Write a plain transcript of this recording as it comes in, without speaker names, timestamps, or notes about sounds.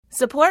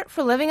Support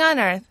for Living on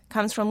Earth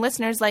comes from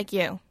listeners like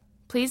you.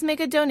 Please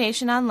make a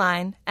donation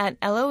online at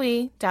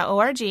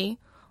loe.org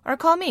or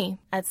call me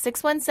at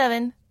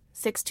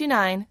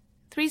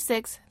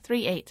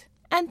 617-629-3638.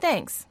 And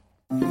thanks.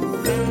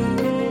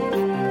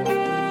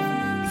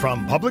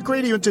 From Public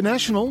Radio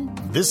International,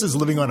 this is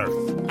Living on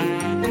Earth.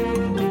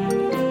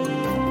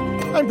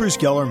 I'm Bruce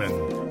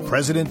Gellerman.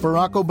 President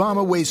Barack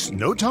Obama wastes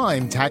no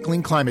time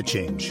tackling climate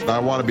change. I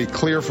want to be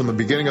clear from the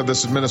beginning of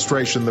this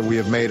administration that we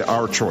have made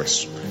our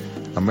choice.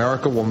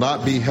 America will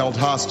not be held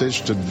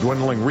hostage to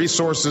dwindling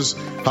resources,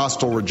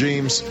 hostile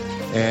regimes,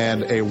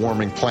 and a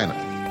warming planet.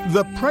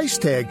 The price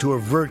tag to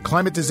avert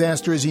climate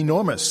disaster is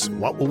enormous.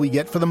 What will we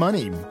get for the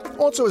money?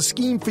 Also, a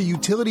scheme for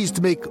utilities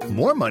to make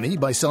more money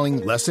by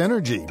selling less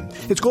energy.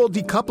 It's called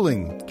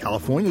decoupling.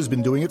 California's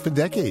been doing it for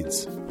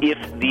decades. If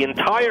the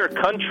entire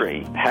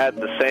country had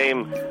the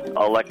same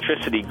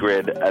electricity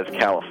grid as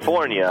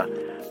California,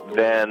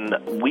 then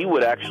we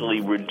would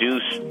actually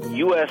reduce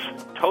U.S.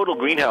 total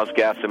greenhouse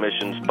gas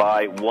emissions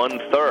by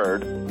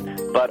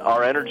 1/3, but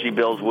our energy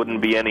bills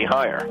wouldn't be any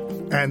higher.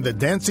 And the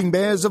dancing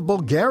bears of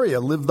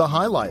Bulgaria live the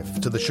high life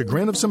to the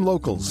chagrin of some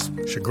locals.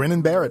 Chagrin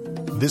and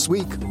Barrett, this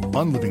week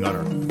on Living on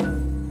Earth.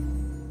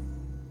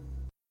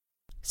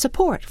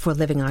 Support for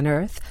Living on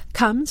Earth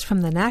comes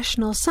from the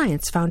National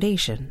Science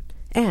Foundation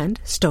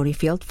and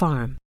Stonyfield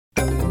Farm.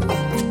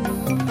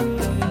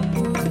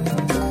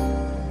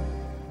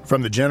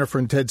 From the Jennifer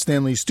and Ted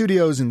Stanley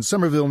studios in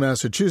Somerville,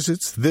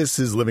 Massachusetts, this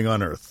is Living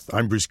on Earth.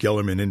 I'm Bruce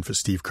Gellerman in for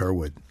Steve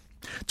Curwood.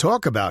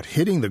 Talk about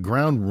hitting the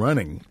ground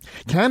running.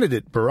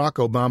 Candidate Barack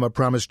Obama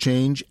promised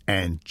change,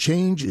 and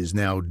change is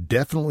now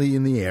definitely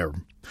in the air.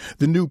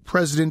 The new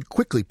president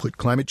quickly put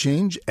climate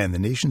change and the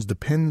nation's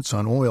dependence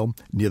on oil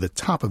near the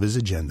top of his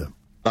agenda.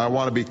 I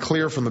want to be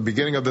clear from the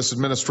beginning of this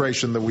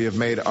administration that we have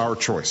made our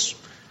choice.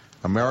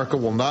 America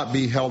will not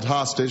be held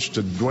hostage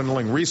to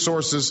dwindling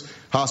resources,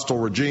 hostile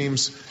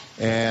regimes,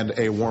 and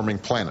a warming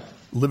planet.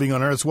 Living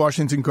on Earth's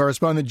Washington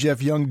correspondent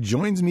Jeff Young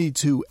joins me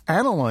to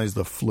analyze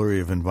the flurry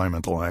of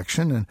environmental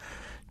action. And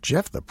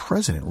Jeff, the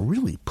president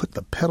really put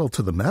the pedal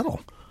to the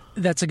metal.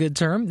 That's a good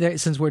term,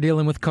 since we're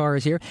dealing with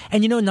cars here.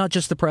 And, not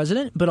just the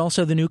president, but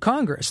also the new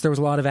Congress. There was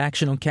a lot of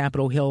action on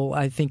Capitol Hill.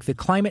 I think the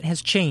climate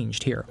has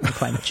changed here with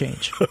climate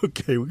change.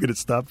 Okay, we're going to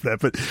stop that.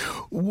 But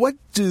what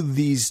do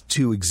these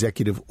two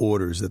executive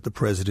orders that the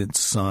president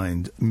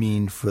signed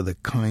mean for the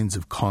kinds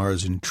of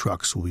cars and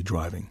trucks we'll be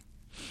driving?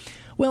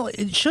 Well,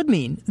 it should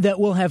mean that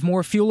we'll have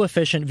more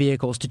fuel-efficient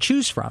vehicles to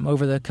choose from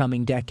over the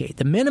coming decade.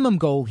 The minimum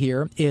goal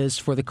here is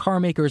for the car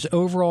makers'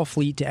 overall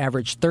fleet to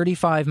average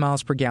 35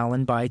 miles per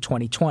gallon by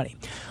 2020.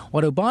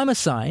 What Obama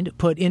signed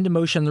put into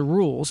motion the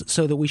rules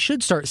so that we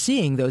should start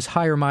seeing those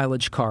higher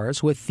mileage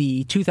cars with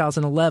the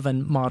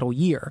 2011 model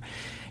year.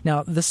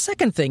 Now, the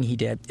second thing he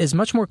did is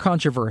much more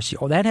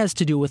controversial. That has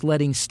to do with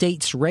letting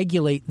states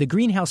regulate the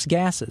greenhouse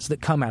gases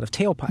that come out of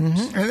tailpipes.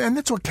 Mm-hmm. And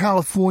that's what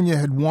California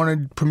had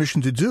wanted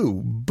permission to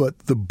do,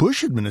 but the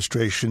Bush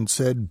administration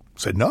said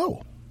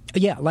no.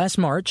 Yeah, last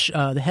March,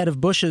 the head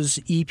of Bush's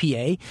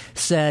EPA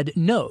said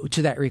no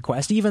to that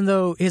request, even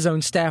though his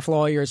own staff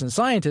lawyers and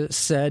scientists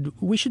said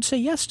we should say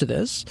yes to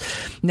this.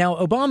 Now,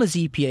 Obama's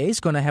EPA is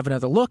going to have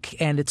another look,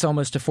 and it's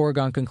almost a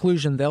foregone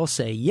conclusion they'll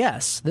say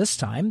yes this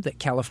time, that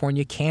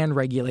California can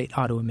regulate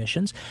auto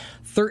emissions.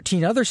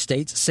 13 other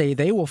states say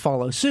they will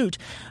follow suit.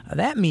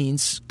 That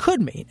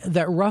could mean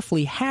that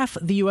roughly half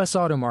the U.S.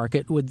 auto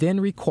market would then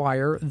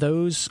require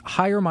those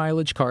higher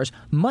mileage cars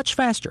much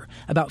faster,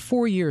 about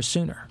 4 years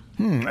sooner.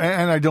 And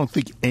I don't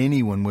think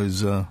anyone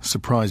was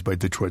surprised by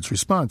Detroit's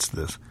response to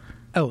this.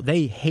 Oh,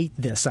 they hate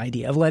this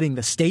idea of letting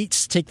the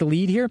states take the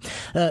lead here.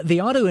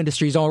 The auto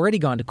industry's already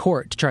gone to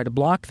court to try to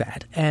block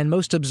that, and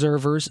most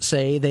observers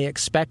say they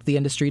expect the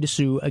industry to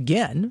sue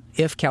again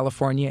if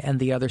California and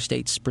the other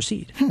states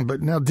proceed.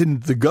 But now,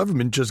 didn't the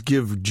government just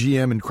give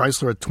GM and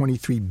Chrysler a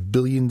 $23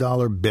 billion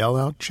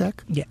bailout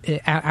check? Yeah,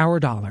 our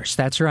dollars,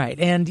 that's right.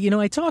 And,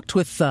 I talked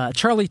with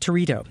Charlie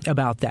Torito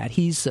about that.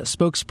 He's a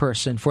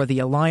spokesperson for the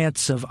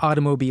Alliance of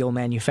Automobile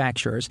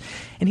Manufacturers,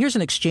 and here's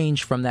an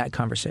exchange from that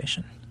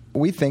conversation.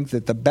 We think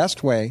that the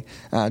best way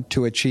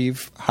to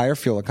achieve higher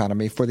fuel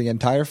economy for the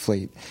entire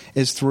fleet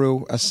is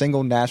through a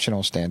single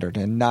national standard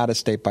and not a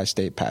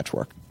state-by-state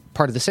patchwork.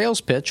 Part of the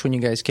sales pitch when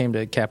you guys came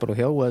to Capitol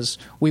Hill was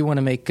we want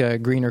to make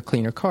greener,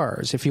 cleaner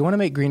cars. If you want to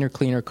make greener,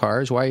 cleaner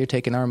cars, why are you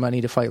taking our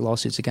money to fight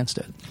lawsuits against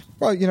it?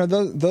 Well,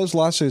 those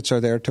lawsuits are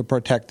there to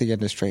protect the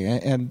industry,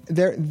 and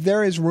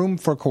there is room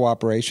for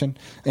cooperation.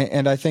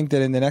 And I think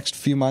that in the next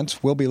few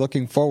months, we'll be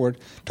looking forward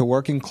to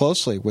working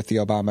closely with the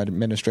Obama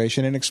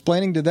administration and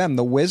explaining to them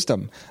the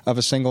wisdom of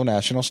a single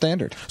national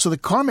standard. So the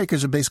car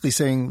makers are basically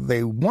saying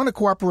they want to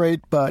cooperate,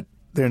 but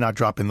they're not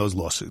dropping those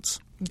lawsuits.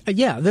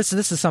 Yeah, this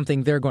is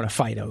something they're going to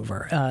fight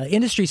over.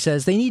 Industry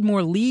says they need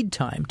more lead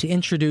time to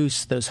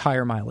introduce those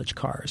higher mileage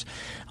cars.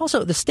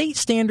 Also, the state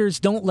standards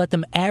don't let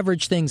them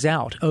average things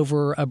out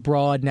over a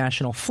broad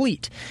national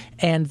fleet,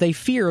 and they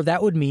fear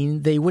that would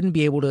mean they wouldn't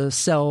be able to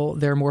sell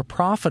their more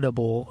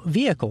profitable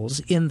vehicles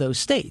in those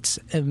states.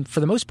 And for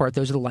the most part,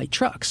 those are the light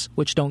trucks,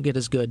 which don't get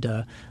as good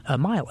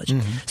mileage.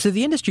 Mm-hmm. So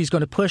the industry is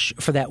going to push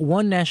for that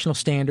one national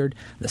standard.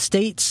 The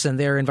states and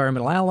their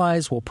environmental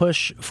allies will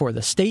push for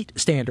the state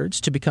standards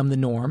to become the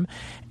norm.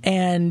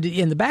 And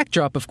in the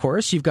backdrop, of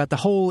course, you've got the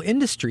whole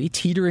industry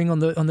teetering on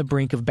the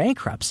brink of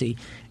bankruptcy.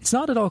 It's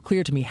not at all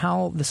clear to me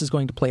how this is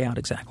going to play out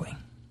exactly.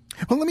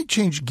 Well, let me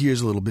change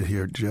gears a little bit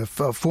here, Jeff.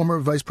 Former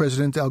Vice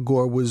President Al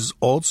Gore was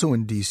also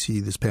in D.C.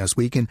 this past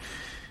week, and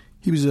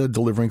he was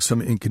delivering some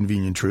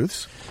inconvenient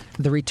truths.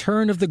 The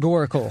return of the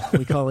Goracle,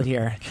 we call it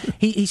here.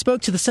 He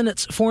spoke to the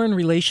Senate's Foreign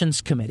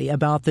Relations Committee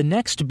about the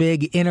next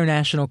big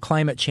international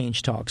climate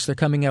change talks. They're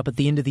coming up at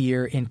the end of the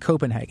year in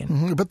Copenhagen.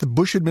 Mm-hmm. But the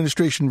Bush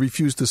administration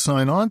refused to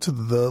sign on to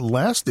the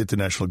last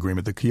international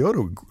agreement, the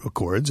Kyoto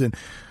Accords. And,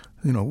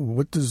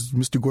 what does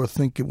Mr. Gore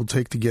think it will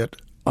take to get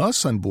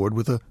us on board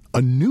with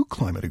a new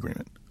climate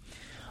agreement?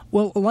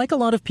 Well, like a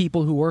lot of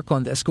people who work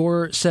on this,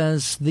 Gore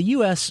says the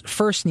U.S.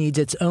 first needs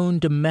its own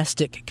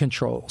domestic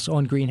controls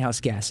on greenhouse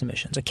gas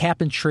emissions, a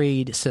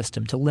cap-and-trade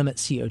system to limit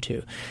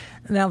CO2.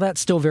 Now, that's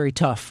still very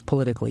tough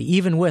politically,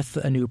 even with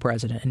a new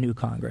president and new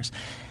Congress.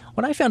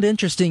 What I found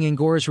interesting in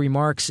Gore's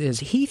remarks is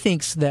he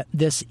thinks that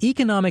this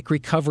economic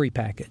recovery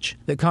package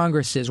that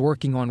Congress is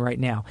working on right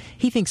now,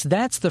 he thinks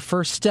that's the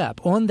first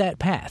step on that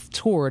path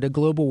toward a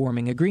global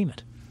warming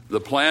agreement. The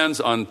plan's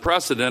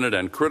unprecedented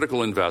and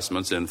critical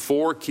investments in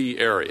 4 key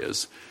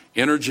areas: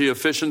 energy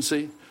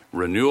efficiency,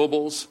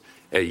 renewables,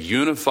 a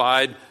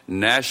unified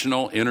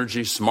national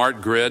energy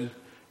smart grid,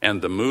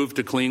 and the move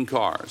to clean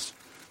cars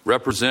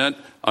represent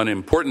an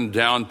important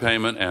down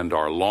payment and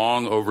are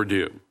long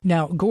overdue.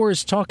 Now,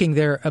 Gore's talking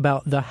there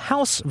about the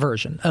House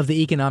version of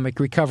the Economic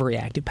Recovery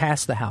Act. It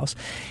passed the House.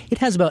 It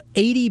has about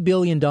 $80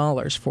 billion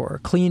for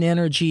clean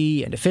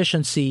energy and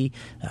efficiency,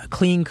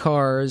 clean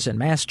cars and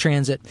mass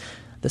transit.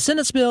 The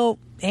Senate's bill,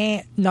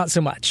 not so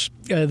much.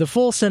 The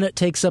full Senate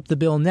takes up the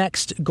bill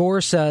next.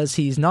 Gore says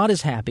he's not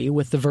as happy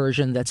with the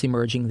version that's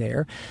emerging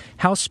there.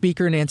 House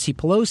Speaker Nancy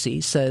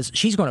Pelosi says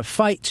she's going to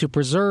fight to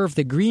preserve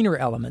the greener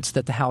elements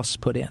that the House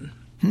put in.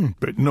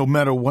 But no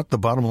matter what the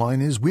bottom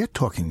line is, we're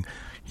talking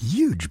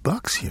huge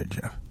bucks here,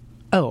 Jeff.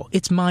 Oh,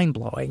 it's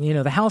mind-blowing.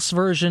 The House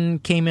version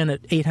came in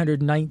at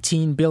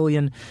 $819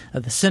 billion.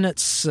 The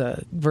Senate's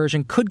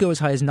version could go as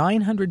high as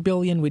 $900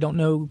 billion. We don't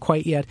know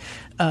quite yet.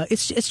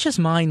 It's just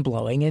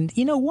mind-blowing. And,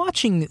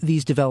 watching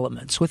these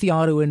developments with the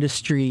auto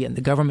industry and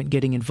the government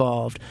getting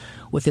involved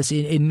with this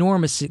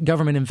enormous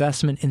government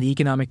investment in the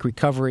economic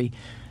recovery,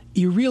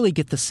 you really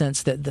get the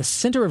sense that the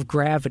center of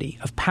gravity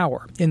of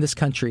power in this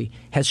country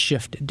has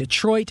shifted.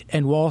 Detroit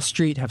and Wall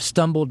Street have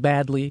stumbled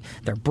badly.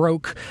 They're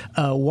broke.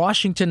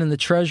 Washington and the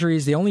Treasury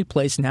is the only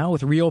place now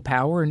with real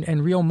power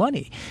and real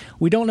money.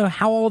 We don't know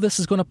how all this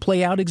is going to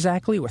play out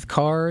exactly with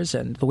cars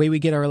and the way we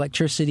get our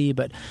electricity,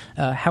 but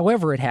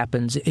however it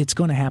happens, it's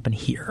going to happen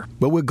here.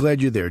 Well, we're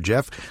glad you're there,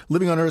 Jeff.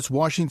 Living on Earth's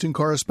Washington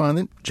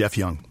correspondent, Jeff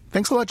Young.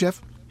 Thanks a lot,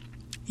 Jeff.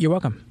 You're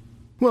welcome.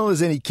 Well,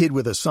 as any kid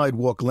with a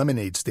sidewalk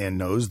lemonade stand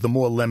knows, the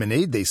more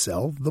lemonade they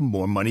sell, the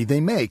more money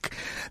they make.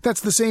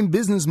 That's the same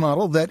business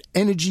model that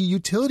energy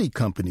utility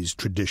companies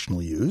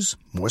traditionally use.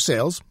 More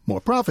sales,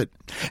 more profit.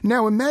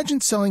 Now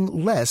imagine selling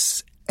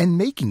less and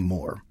making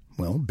more.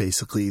 Well,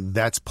 basically,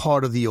 that's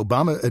part of the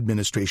Obama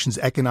administration's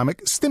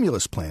economic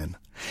stimulus plan.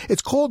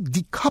 It's called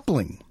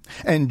decoupling.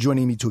 And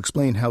joining me to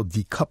explain how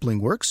decoupling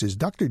works is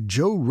Dr.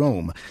 Joe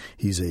Rome.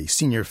 He's a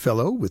senior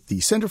fellow with the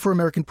Center for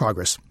American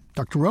Progress.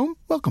 Dr. Rome,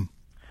 welcome.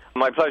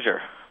 My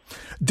pleasure.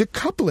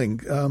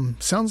 Decoupling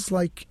sounds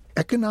like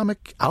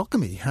economic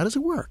alchemy. How does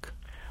it work?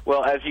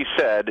 Well, as you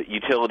said,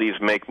 utilities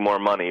make more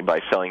money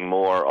by selling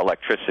more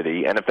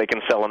electricity, and if they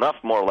can sell enough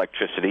more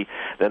electricity,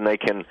 then they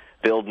can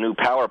build new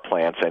power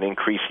plants and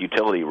increase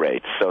utility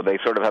rates. So they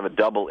sort of have a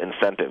double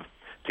incentive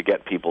to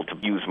get people to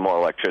use more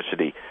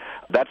electricity.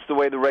 That's the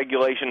way the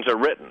regulations are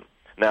written.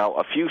 Now,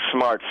 a few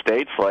smart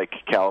states like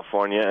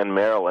California and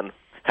Maryland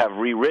have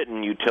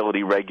rewritten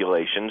utility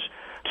regulations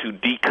to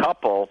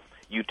decouple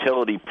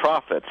utility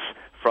profits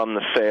from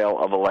the sale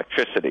of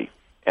electricity,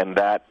 and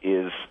that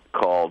is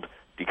called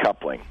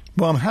decoupling.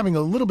 Well, I'm having a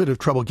little bit of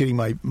trouble getting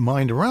my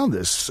mind around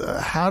this.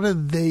 How do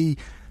they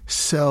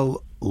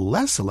sell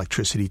less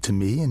electricity to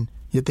me, and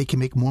yet they can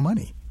make more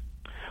money?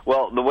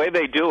 Well, the way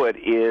they do it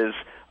is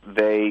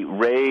they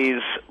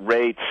raise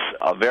rates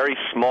a very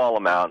small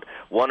amount,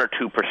 1 or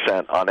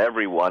 2% on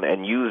everyone,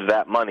 and use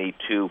that money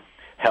to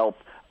help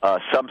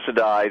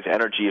subsidize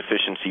energy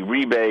efficiency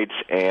rebates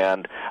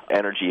and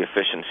energy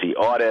efficiency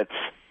audits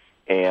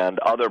and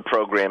other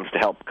programs to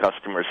help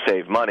customers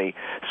save money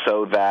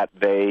so that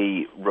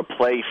they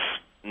replace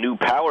new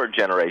power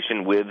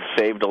generation with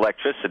saved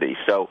electricity.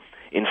 So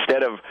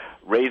instead of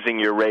raising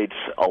your rates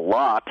a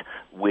lot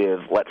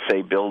with, let's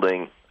say,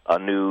 building a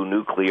new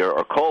nuclear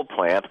or coal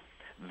plant,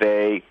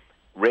 they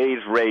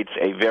raise rates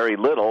a very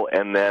little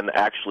and then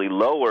actually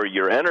lower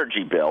your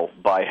energy bill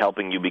by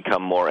helping you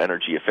become more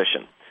energy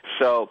efficient.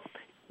 So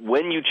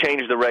when you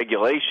change the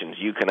regulations,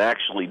 you can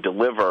actually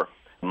deliver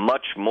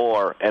much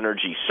more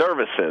energy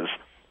services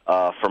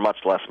for much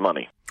less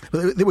money.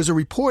 There was a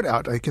report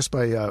out, I guess,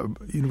 by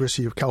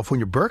University of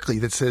California, Berkeley,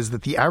 that says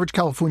that the average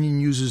Californian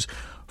uses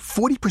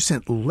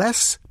 40%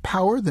 less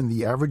power than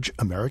the average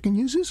American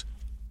uses?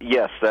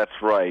 Yes, that's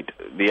right.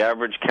 The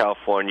average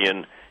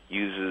Californian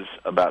uses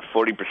about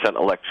 40%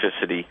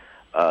 electricity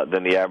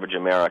than the average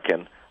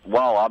American,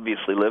 while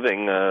obviously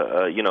living,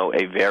 a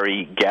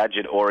very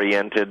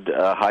gadget-oriented,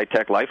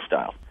 high-tech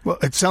lifestyle. Well,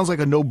 it sounds like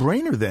a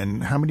no-brainer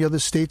then. How many other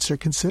states are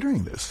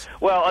considering this?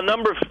 Well, a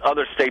number of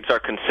other states are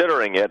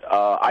considering it.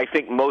 I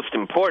think most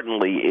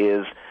importantly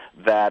is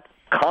that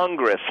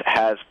Congress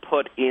has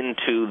put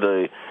into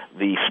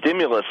the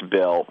stimulus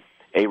bill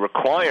a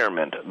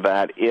requirement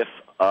that if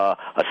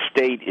a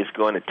state is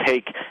going to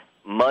take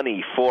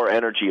money for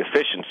energy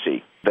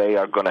efficiency, they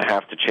are going to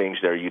have to change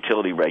their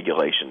utility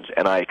regulations.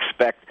 And I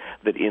expect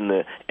that in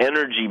the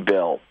energy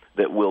bill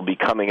that will be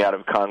coming out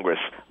of Congress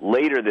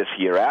later this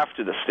year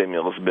after the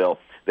stimulus bill,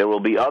 there will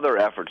be other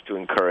efforts to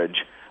encourage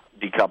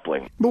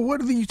decoupling. But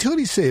what do the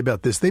utilities say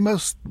about this? They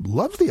must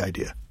love the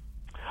idea.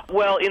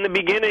 Well, in the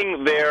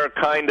beginning, they're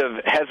kind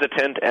of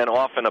hesitant and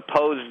often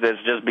opposed this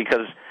just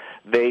because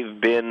they've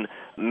been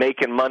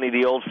making money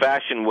the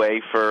old-fashioned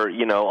way for,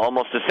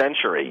 almost a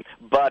century.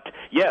 But,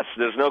 yes,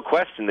 there's no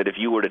question that if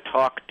you were to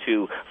talk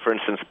to, for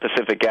instance,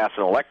 Pacific Gas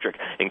and Electric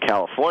in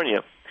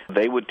California,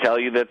 they would tell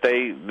you that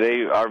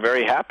they are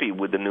very happy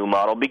with the new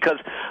model because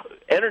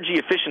energy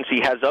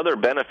efficiency has other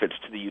benefits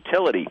to the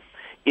utility.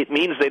 It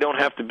means they don't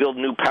have to build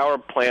new power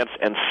plants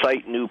and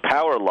site new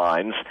power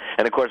lines,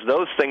 and, of course,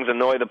 those things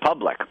annoy the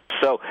public.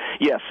 So,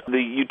 yes,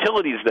 the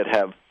utilities that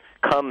have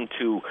come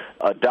to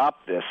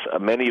adopt this,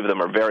 many of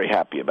them are very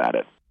happy about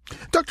it.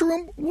 Dr.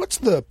 Rome, what's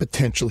the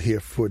potential here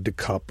for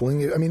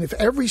decoupling? I mean, if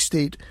every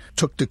state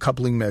took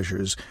decoupling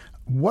measures,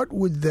 what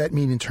would that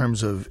mean in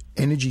terms of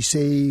energy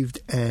saved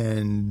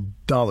and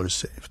dollars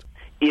saved?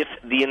 If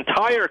the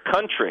entire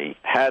country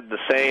had the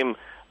same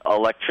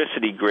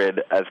electricity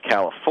grid as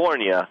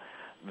California,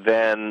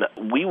 then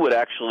we would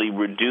actually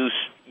reduce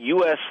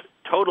U.S.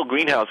 total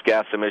greenhouse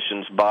gas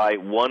emissions by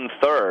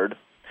 1/3,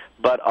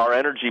 but our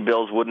energy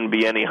bills wouldn't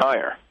be any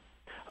higher.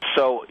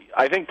 So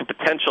I think the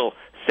potential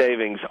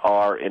savings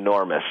are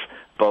enormous,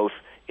 both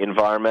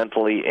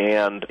environmentally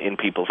and in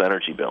people's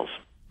energy bills.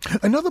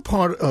 Another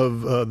part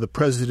of the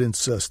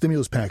president's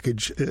stimulus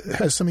package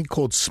has something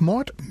called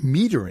smart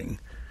metering.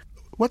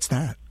 What's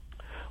that?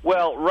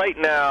 Well, right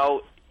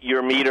now,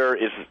 your meter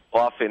is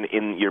often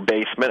in your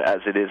basement, as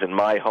it is in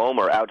my home,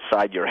 or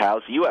outside your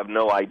house. You have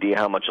no idea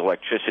how much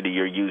electricity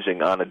you're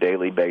using on a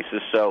daily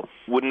basis, so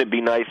wouldn't it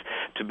be nice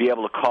to be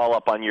able to call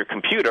up on your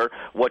computer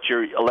what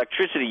your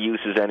electricity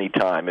use is any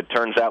time? It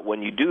turns out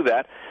when you do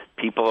that,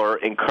 people are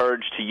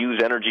encouraged to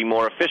use energy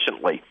more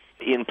efficiently.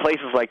 In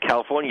places like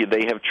California,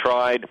 they have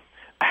tried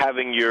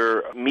having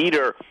your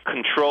meter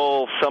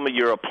control some of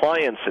your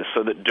appliances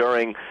so that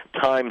during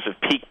times of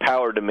peak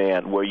power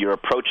demand where you're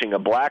approaching a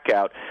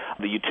blackout,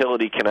 the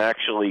utility can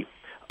actually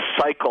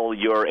cycle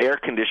your air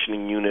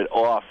conditioning unit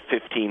off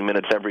 15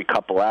 minutes every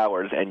couple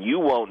hours, and you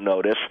won't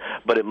notice,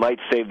 but it might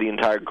save the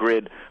entire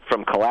grid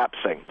from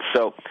collapsing.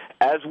 So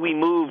as we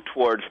move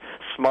towards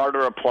smarter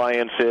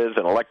appliances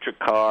and electric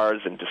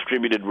cars and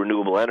distributed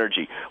renewable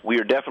energy, we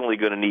are definitely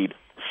going to need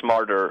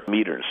smarter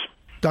meters.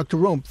 Dr.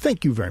 Rome,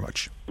 thank you very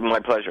much. My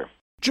pleasure.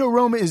 Joe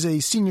Rome is a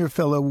senior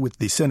fellow with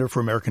the Center for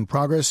American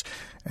Progress,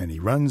 and he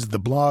runs the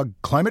blog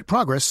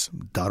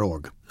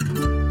climateprogress.org.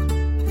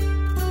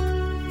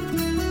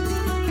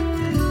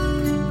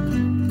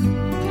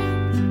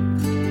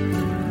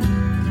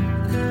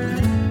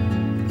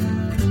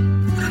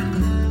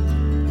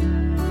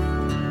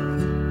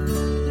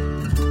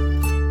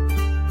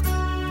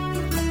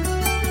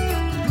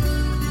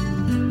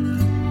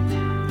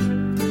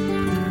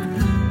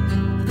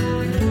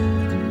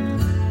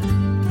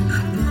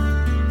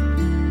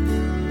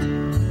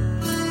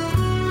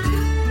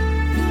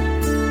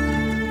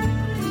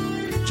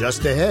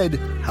 Just ahead,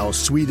 how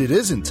sweet it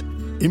isn't.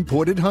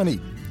 Imported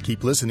honey.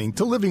 Keep listening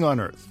to Living on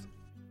Earth.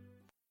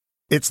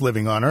 It's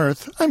Living on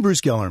Earth. I'm Bruce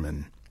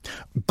Gellerman.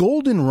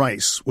 Golden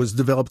rice was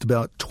developed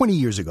about 20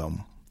 years ago.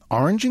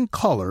 Orange in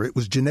color, it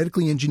was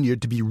genetically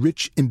engineered to be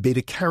rich in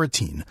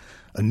beta-carotene,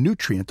 a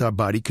nutrient our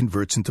body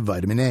converts into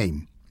vitamin A.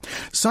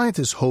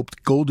 Scientists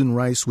hoped golden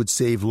rice would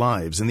save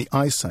lives and the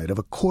eyesight of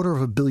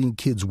 250 million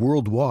kids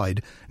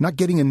worldwide not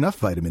getting enough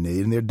vitamin A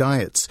in their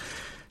diets.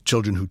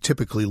 Children who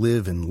typically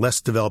live in less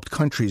developed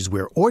countries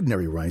where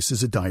ordinary rice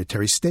is a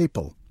dietary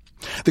staple.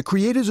 The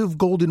creators of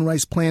golden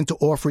rice planned to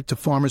offer it to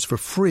farmers for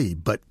free,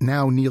 but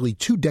now, nearly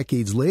 2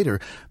 decades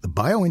later, the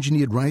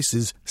bioengineered rice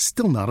is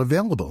still not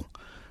available.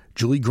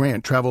 Julie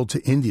Grant traveled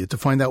to India to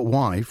find out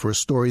why for a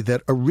story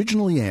that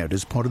originally aired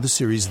as part of the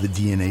series The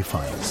DNA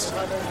Files.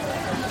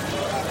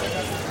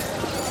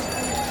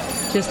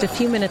 Just a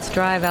few minutes'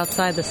 drive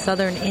outside the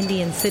southern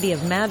Indian city of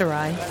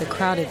Madurai, the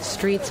crowded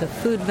streets of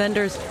food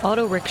vendors,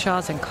 auto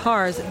rickshaws, and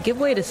cars give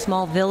way to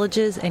small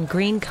villages and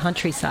green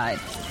countryside.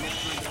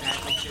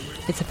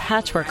 It's a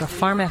patchwork of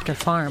farm after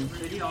farm.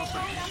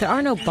 There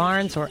are no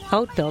barns or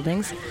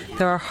outbuildings.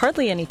 There are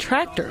hardly any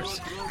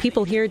tractors.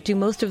 People here do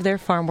most of their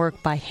farm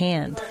work by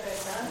hand.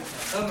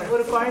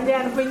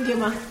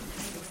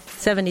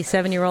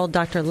 77-year-old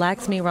Dr.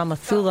 Laxmi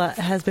Ramathula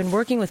has been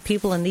working with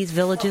people in these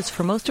villages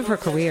for most of her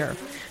career.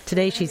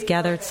 Today she's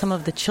gathered some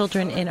of the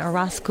children in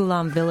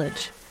Araskulam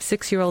village.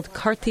 6-year-old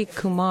Karthik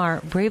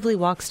Kumar bravely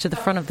walks to the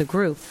front of the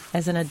group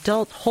as an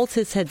adult holds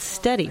his head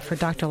steady for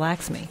Dr.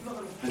 Laxmi.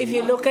 If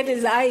you look at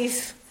his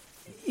eyes,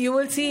 you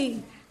will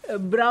see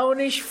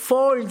brownish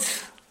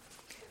folds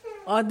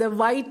on the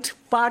white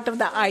part of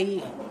the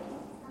eye,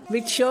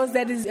 which shows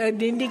that is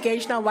an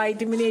indication of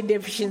vitamin A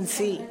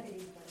deficiency.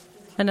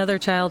 Another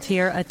child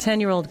here, a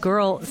 10-year-old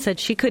girl, said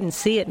she couldn't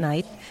see at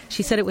night.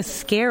 She said it was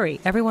scary.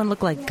 Everyone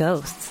looked like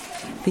ghosts.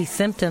 These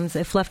symptoms,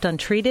 if left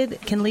untreated,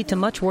 can lead to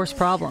much worse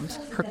problems.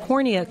 Her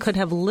cornea could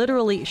have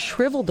literally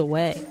shriveled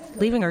away,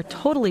 leaving her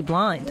totally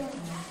blind.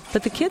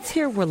 But the kids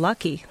here were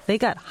lucky. They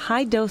got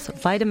high-dose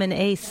vitamin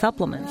A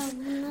supplements.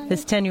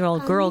 This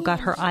 10-year-old girl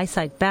got her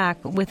eyesight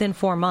back within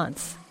 4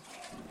 months.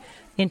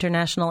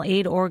 International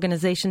aid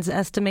organizations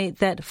estimate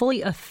that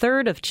fully a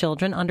third of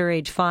children under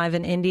age 5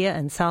 in India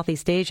and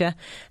Southeast Asia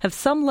have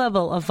some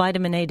level of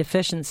vitamin A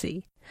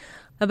deficiency.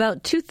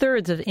 About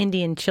 2/3 of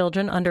Indian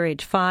children under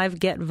age 5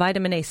 get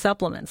vitamin A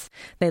supplements.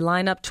 They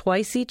line up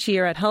twice each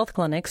year at health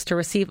clinics to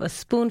receive a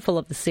spoonful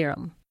of the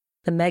serum.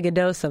 The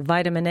megadose of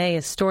vitamin A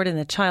is stored in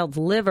the child's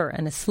liver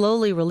and is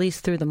slowly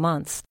released through the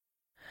months.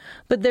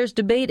 But there's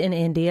debate in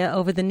India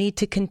over the need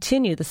to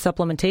continue the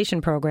supplementation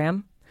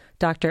program.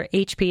 Dr.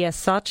 H.P.S.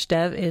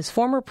 Sachdev is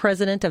former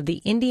president of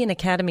the Indian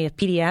Academy of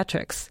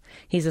Pediatrics.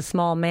 He's a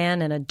small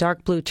man in a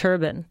dark blue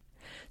turban.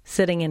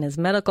 Sitting in his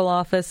medical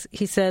office,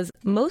 he says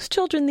most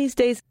children these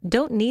days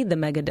don't need the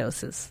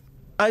megadoses.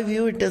 I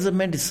view it as a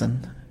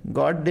medicine.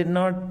 God did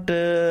not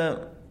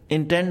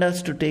intend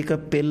us to take a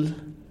pill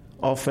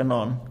off and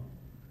on.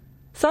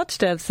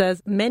 Sachdev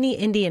says many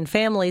Indian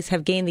families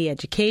have gained the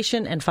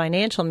education and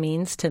financial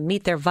means to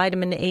meet their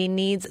vitamin A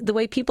needs the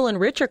way people in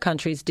richer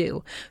countries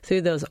do,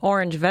 through those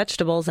orange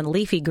vegetables and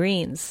leafy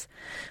greens.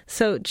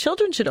 So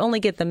children should only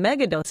get the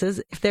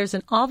megadoses if there's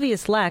an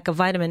obvious lack of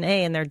vitamin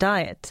A in their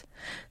diet.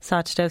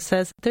 Sachdev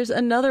says there's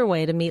another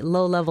way to meet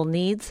low-level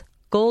needs,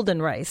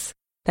 golden rice.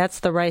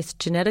 That's the rice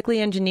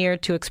genetically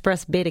engineered to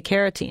express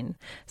beta-carotene.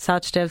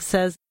 Sachdev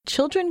says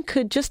children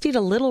could just eat a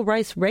little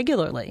rice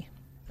regularly.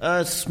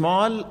 A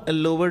small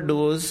lower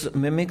dose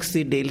mimics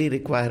the daily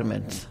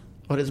requirements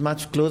or is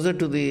much closer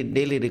to the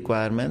daily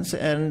requirements,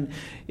 and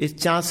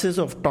its chances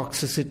of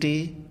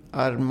toxicity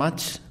are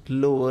much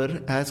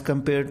lower as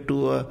compared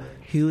to a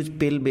huge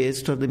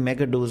pill-based or the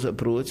megadose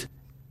approach.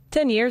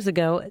 10 years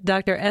ago,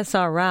 Dr.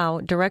 S.R. Rao,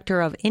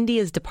 director of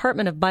India's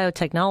Department of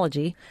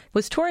Biotechnology,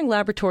 was touring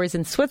laboratories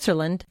in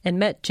Switzerland and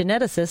met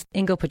geneticist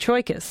Ingo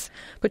Petroikis.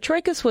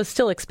 Petroikis was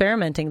still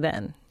experimenting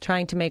then,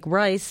 trying to make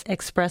rice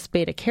express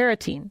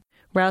beta-carotene.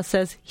 Rao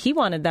says he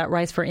wanted that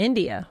rice for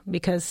India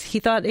because he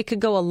thought it could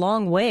go a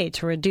long way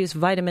to reduce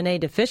vitamin A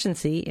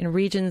deficiency in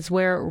regions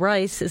where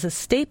rice is a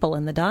staple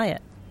in the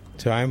diet.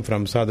 So I'm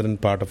from southern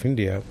part of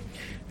India,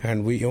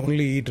 and we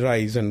only eat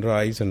rice and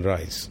rice and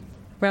rice.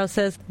 Rao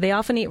says they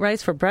often eat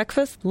rice for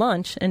breakfast,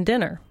 lunch, and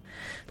dinner.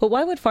 But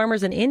why would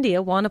farmers in India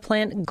want to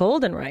plant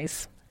golden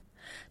rice?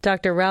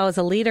 Dr. Rao is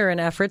a leader in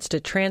efforts to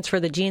transfer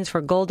the genes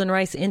for golden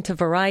rice into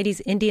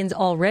varieties Indians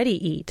already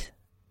eat.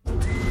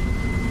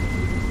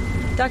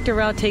 Dr.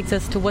 Rao takes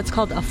us to what's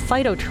called a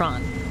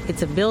phytotron.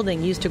 It's a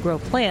building used to grow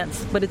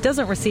plants, but it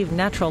doesn't receive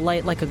natural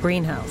light like a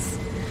greenhouse.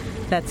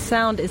 That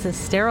sound is a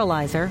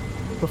sterilizer.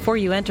 Before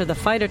you enter the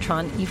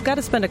phytotron, you've got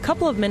to spend a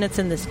couple of minutes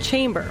in this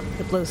chamber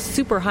that blows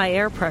super high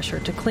air pressure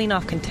to clean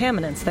off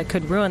contaminants that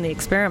could ruin the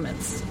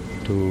experiments.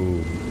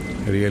 To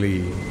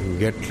really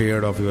get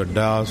cleared of your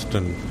dust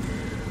and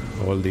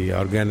all the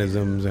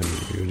organisms, and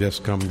you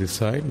just come this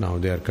side. Now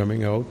they are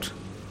coming out.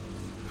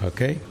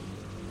 Okay?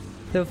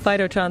 The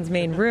phytotron's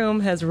main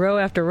room has row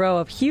after row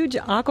of huge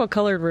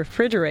aqua-colored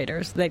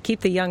refrigerators that keep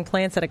the young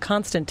plants at a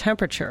constant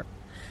temperature.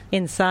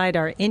 Inside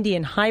are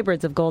Indian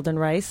hybrids of golden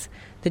rice.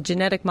 The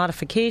genetic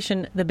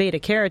modification, the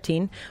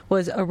beta-carotene,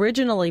 was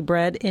originally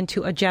bred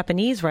into a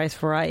Japanese rice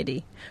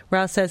variety.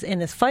 Rao says in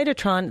this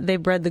phytotron, they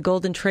bred the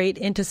golden trait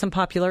into some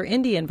popular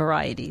Indian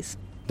varieties.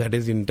 That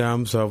is in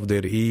terms of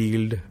their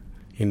yield,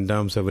 in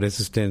terms of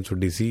resistance to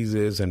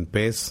diseases and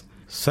pests.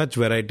 Such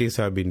varieties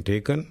have been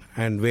taken,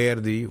 and where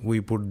we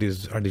put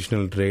this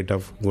additional trait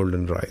of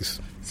golden rice.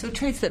 So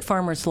traits that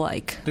farmers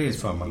like. Traits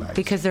farmers like.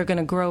 Because they're going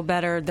to grow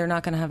better, they're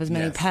not going to have as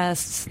many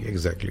pests.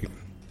 Exactly.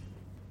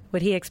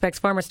 What he expects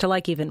farmers to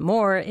like even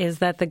more is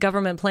that the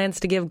government plans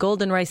to give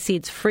golden rice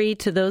seeds free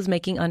to those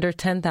making under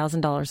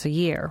 $10,000 a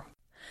year.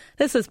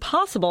 This is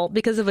possible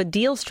because of a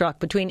deal struck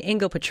between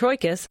Ingo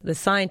Petroikis, the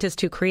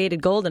scientist who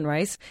created golden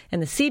rice,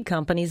 and the seed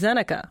company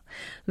Zeneca.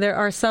 There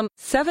are some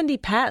 70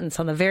 patents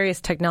on the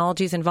various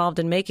technologies involved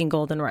in making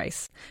golden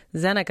rice.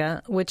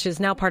 Zeneca, which is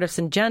now part of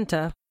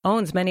Syngenta,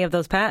 owns many of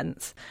those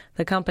patents.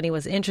 The company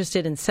was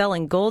interested in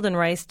selling golden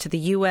rice to the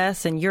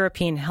U.S. and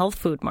European health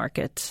food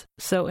markets.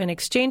 So in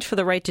exchange for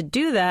the right to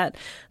do that,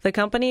 the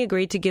company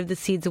agreed to give the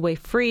seeds away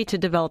free to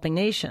developing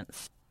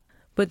nations.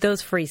 But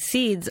those free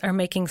seeds are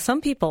making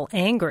some people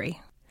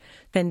angry.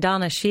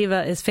 Vandana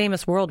Shiva is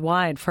famous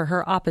worldwide for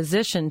her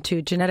opposition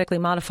to genetically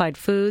modified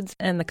foods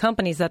and the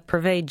companies that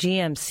purvey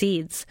GM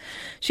seeds.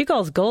 She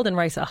calls golden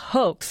rice a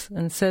hoax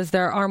and says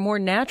there are more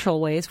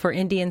natural ways for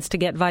Indians to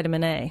get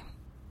vitamin A.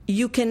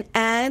 You can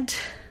add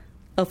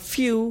a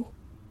few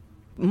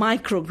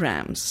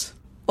micrograms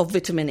of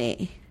vitamin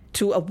A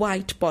to a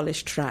white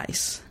polished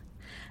rice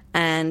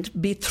and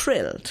be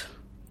thrilled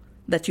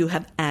that you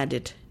have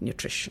added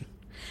nutrition.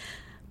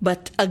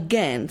 But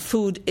again,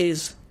 food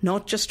is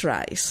not just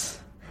rice.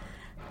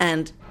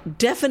 And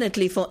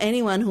definitely for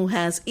anyone who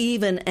has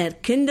even a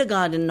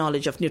kindergarten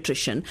knowledge of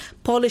nutrition,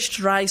 polished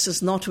rice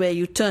is not where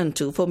you turn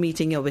to for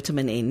meeting your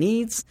vitamin A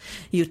needs.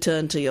 You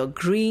turn to your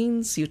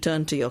greens, you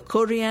turn to your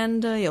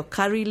coriander, your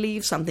curry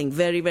leaves, something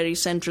very, very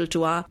central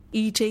to our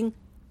eating.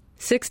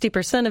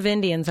 60% of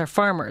Indians are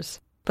farmers.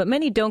 But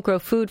many don't grow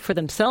food for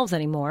themselves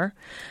anymore.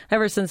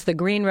 Ever since the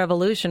Green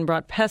Revolution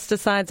brought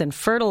pesticides and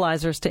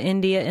fertilizers to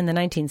India in the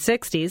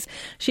 1960s,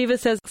 Shiva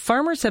says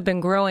farmers have been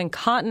growing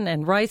cotton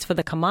and rice for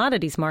the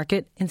commodities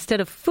market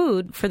instead of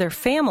food for their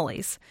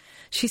families.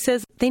 She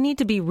says they need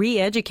to be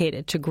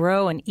re-educated to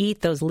grow and eat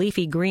those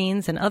leafy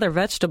greens and other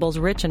vegetables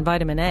rich in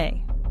vitamin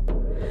A.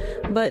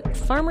 But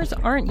farmers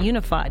aren't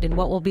unified in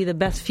what will be the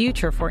best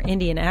future for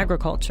Indian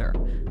agriculture.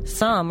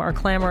 Some are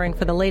clamoring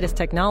for the latest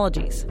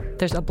technologies.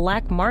 There's a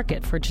black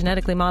market for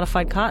genetically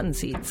modified cotton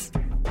seeds.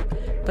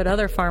 But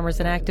other farmers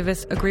and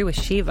activists agree with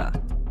Shiva.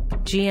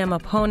 GM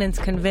opponents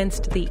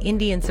convinced the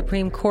Indian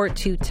Supreme Court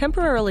to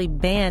temporarily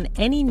ban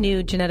any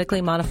new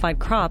genetically modified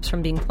crops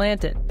from being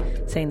planted,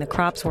 saying the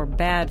crops were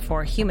bad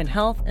for human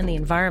health and the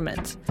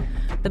environment.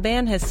 The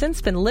ban has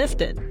since been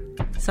lifted.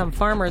 Some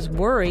farmers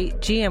worry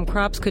GM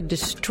crops could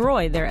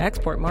destroy their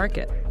export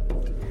market.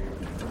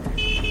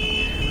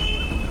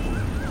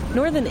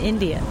 Northern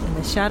India, in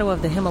the shadow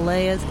of the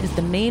Himalayas, is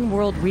the main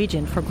world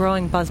region for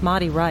growing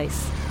basmati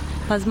rice.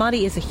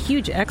 Basmati is a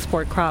huge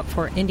export crop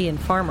for Indian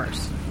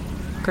farmers.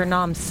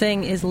 Gurnam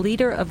Singh is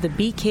leader of the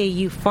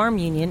BKU Farm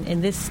Union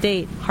in this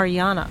state,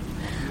 Haryana.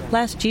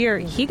 Last year,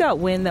 he got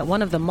wind that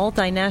one of the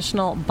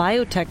multinational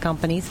biotech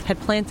companies had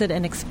planted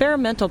an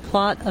experimental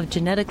plot of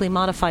genetically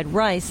modified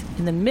rice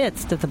in the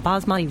midst of the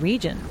Basmati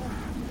region.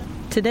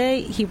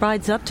 Today, he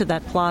rides up to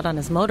that plot on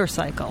his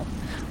motorcycle.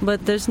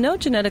 But there's no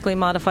genetically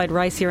modified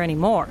rice here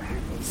anymore.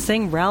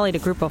 Singh rallied a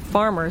group of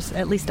farmers,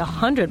 at least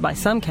 100 by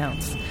some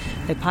counts.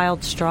 They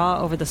piled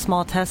straw over the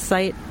small test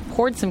site,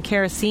 poured some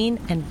kerosene,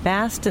 and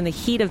basked in the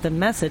heat of the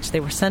message they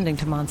were sending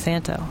to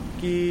Monsanto.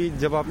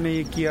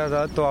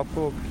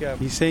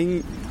 He's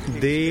saying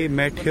they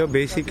met here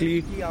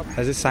basically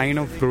as a sign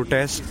of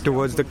protest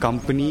towards the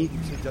company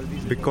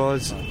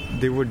because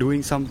they were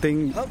doing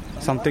something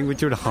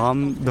which would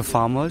harm the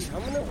farmers.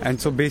 And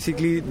so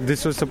basically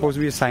this was supposed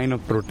to be a sign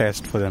of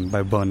protest for them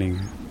by burning.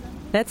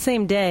 That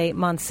same day,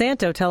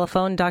 Monsanto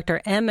telephoned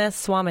Dr.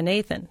 M.S.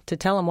 Swaminathan to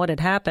tell him what had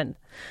happened.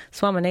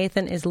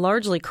 Swaminathan is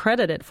largely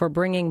credited for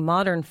bringing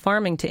modern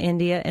farming to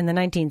India in the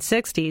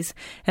 1960s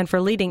and for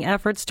leading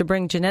efforts to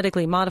bring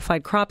genetically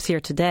modified crops here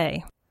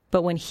today.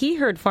 But when he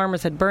heard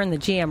farmers had burned the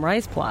GM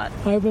rice plot,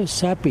 I was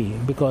happy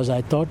because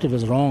I thought it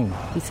was wrong.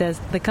 He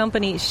says the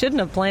company shouldn't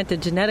have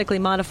planted genetically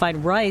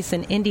modified rice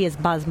in India's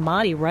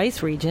Basmati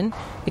rice region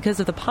because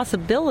of the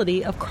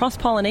possibility of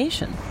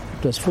cross-pollination.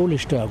 It was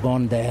foolish to have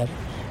gone there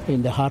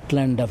in the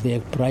heartland of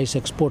the rice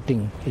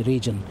exporting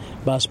region,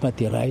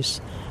 Basmati rice,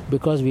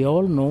 because we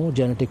all know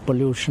genetic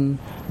pollution,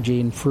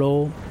 gene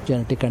flow,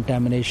 genetic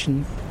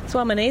contamination.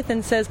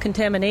 Swaminathan says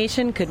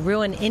contamination could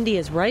ruin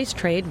India's rice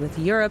trade with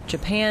Europe,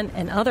 Japan,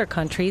 and other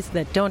countries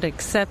that don't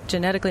accept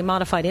genetically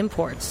modified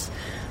imports.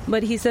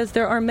 But he says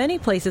there are many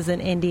places in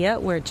India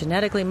where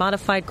genetically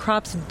modified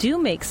crops do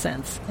make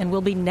sense and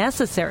will be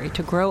necessary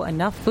to grow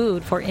enough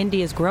food for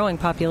India's growing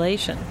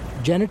population.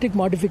 Genetic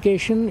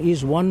modification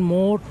is one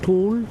more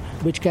tool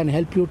which can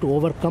help you to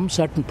overcome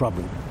certain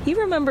problems. He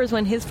remembers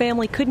when his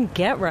family couldn't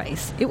get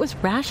rice. It was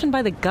rationed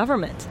by the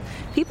government.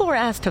 People were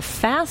asked to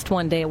fast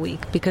one day a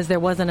week because there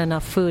wasn't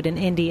enough food in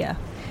India.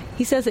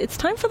 He says it's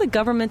time for the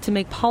government to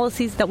make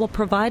policies that will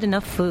provide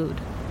enough food.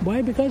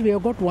 Why? Because we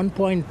have got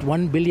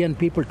 1.1 billion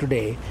people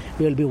today.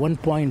 We will be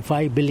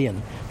 1.5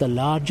 billion, the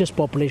largest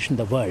population in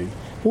the world.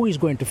 Who is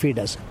going to feed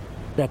us?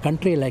 A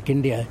country like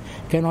India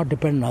cannot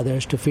depend on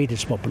others to feed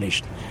its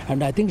population.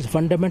 And I think it's a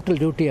fundamental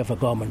duty of a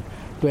government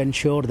to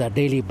ensure that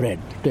daily bread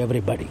to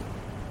everybody.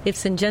 If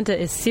Syngenta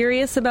is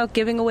serious about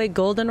giving away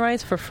golden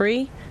rice for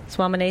free,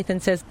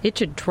 Swaminathan says it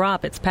should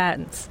drop its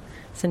patents.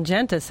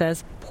 Syngenta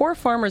says poor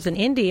farmers in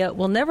India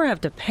will never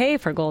have to pay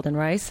for golden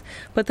rice,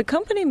 but the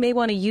company may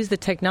want to use the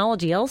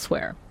technology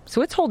elsewhere,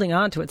 so it's holding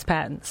on to its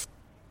patents.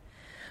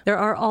 There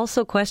are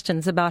also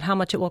questions about how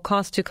much it will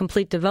cost to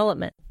complete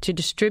development, to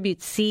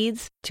distribute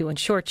seeds, to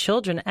ensure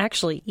children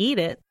actually eat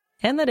it,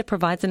 and that it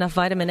provides enough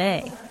vitamin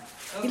A.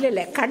 Back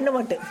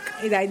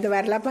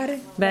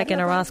in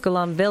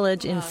Araskalam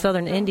village in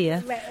southern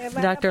India,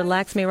 Dr.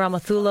 Laxmi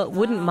Ramathula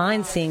wouldn't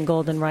mind seeing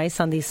golden rice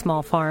on these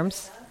small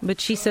farms.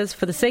 But she says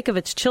for the sake of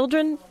its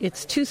children,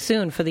 it's too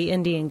soon for the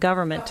Indian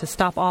government to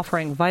stop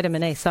offering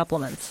vitamin A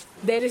supplements.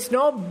 There is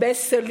no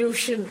best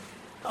solution.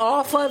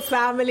 Offer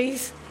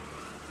families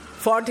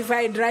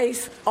fortified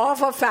rice,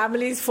 offer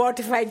families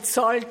fortified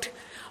salt,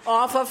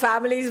 offer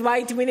families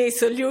vitamin A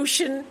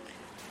solution.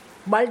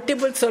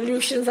 Multiple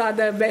solutions are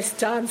the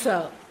best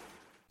answer.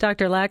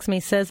 Dr.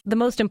 Laxmi says the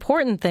most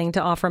important thing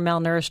to offer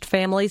malnourished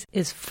families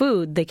is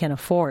food they can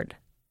afford.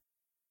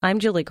 I'm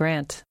Julie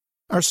Grant.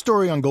 Our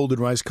story on golden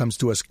rice comes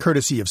to us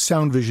courtesy of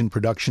Sound Vision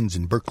Productions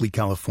in Berkeley,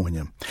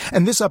 California.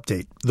 And this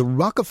update, the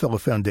Rockefeller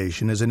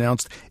Foundation has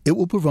announced it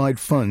will provide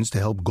funds to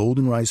help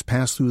golden rice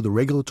pass through the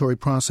regulatory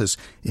process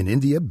in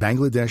India,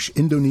 Bangladesh,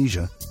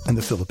 Indonesia, and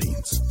the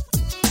Philippines.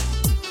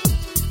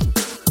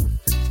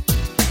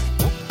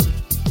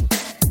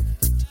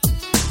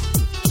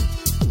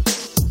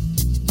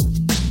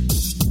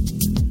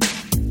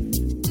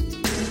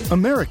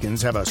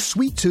 Americans have a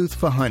sweet tooth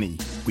for honey.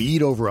 We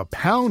eat over a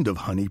pound of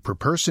honey per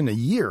person a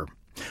year.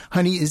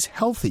 Honey is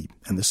healthy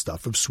and the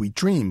stuff of sweet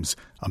dreams,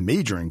 a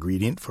major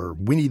ingredient for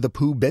Winnie the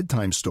Pooh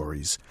bedtime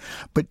stories.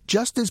 But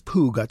just as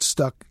Pooh got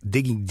stuck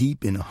digging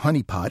deep in a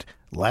honey pot,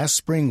 last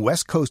spring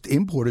West Coast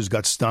importers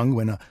got stung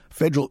when a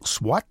federal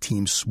SWAT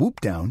team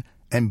swooped down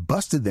and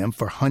busted them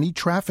for honey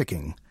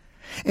trafficking.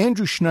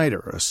 Andrew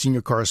Schneider, a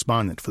senior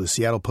correspondent for the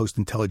Seattle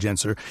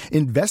Post-Intelligencer,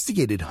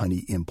 investigated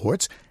honey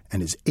imports,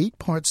 and his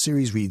 8-part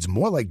series reads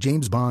more like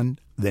James Bond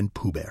than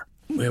Pooh Bear.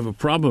 We have a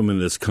problem in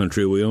this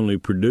country. We only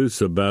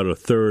produce about a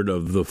third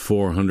of the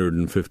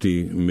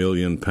 450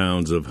 million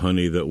pounds of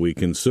honey that we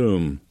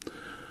consume.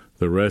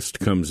 The rest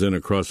comes in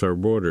across our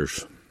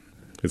borders.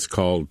 It's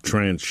called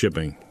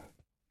transshipping.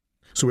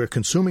 So we're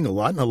consuming a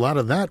lot, and a lot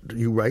of that,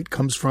 you write,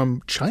 comes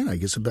from China. I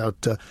guess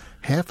about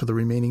half of the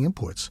remaining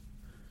imports.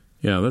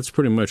 Yeah, that's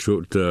pretty much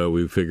what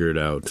we figured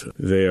out.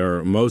 They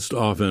are most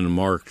often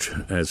marked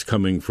as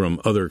coming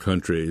from other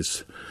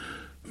countries,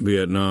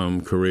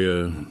 Vietnam,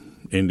 Korea,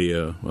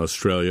 India,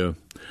 Australia,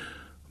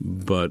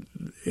 but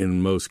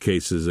in most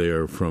cases they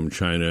are from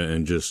China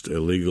and just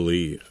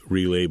illegally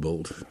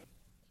relabeled.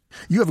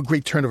 You have a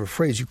great turn of a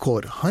phrase. You call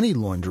it honey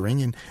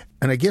laundering, and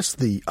I guess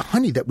the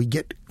honey that we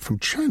get from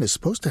China is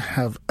supposed to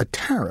have a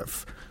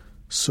tariff.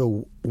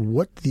 So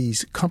what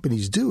these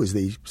companies do is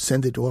they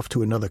send it off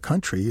to another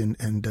country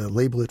and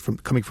label it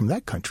coming from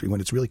that country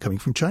when it's really coming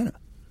from China.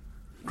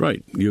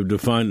 Right. You've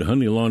defined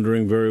honey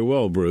laundering very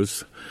well,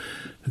 Bruce.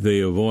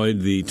 They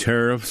avoid the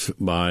tariffs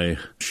by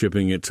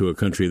shipping it to a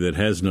country that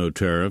has no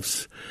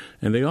tariffs,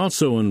 and they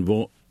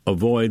also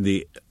avoid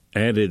the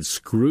added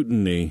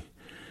scrutiny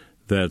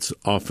that's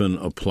often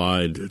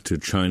applied to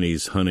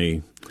Chinese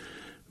honey,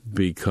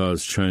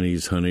 because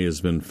Chinese honey has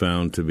been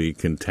found to be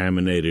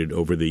contaminated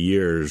over the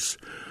years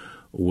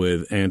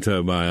with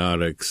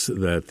antibiotics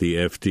that the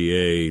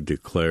FDA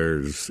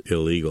declares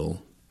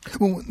illegal.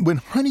 Well, when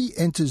honey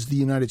enters the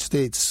United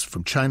States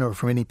from China or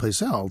from any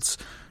place else,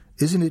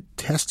 isn't it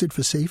tested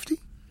for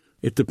safety?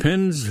 It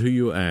depends who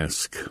you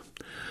ask.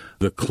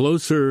 The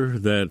closer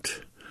that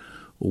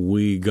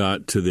we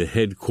got to the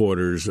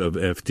headquarters of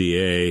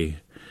FDA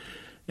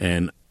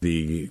and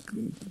the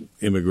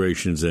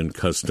Immigrations and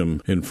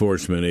Custom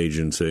Enforcement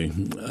Agency,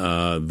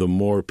 the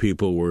more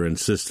people were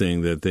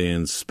insisting that they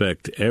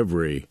inspect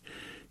every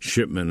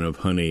shipment of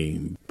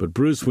honey. But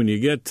Bruce, when you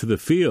get to the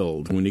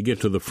field, when you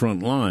get to the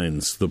front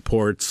lines, the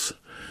ports,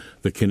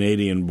 the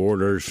Canadian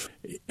borders,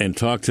 and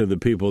talk to the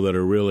people that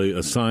are really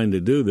assigned to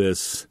do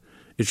this,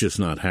 it's just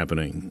not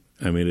happening.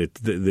 I mean,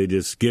 they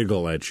just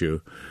giggle at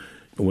you.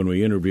 When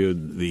we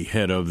interviewed the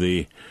head of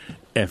the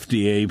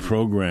FDA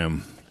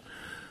program,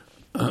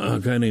 a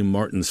guy named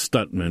Martin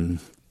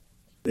Stutman,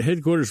 the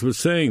headquarters was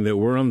saying that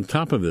we're on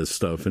top of this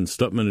stuff, and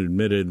Stutman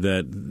admitted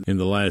that in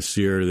the last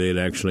year they'd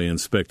actually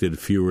inspected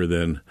fewer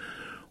than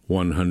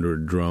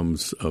 100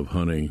 drums of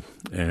honey,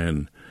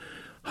 and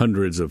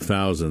hundreds of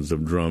thousands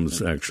of drums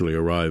actually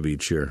arrive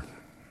each year.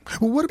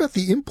 Well, what about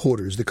the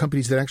importers, the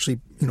companies that actually,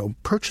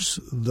 purchase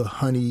the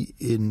honey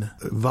in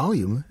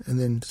volume and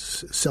then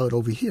sell it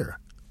over here?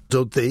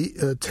 Don't they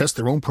test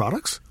their own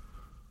products?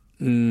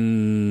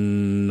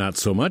 Not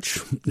so much.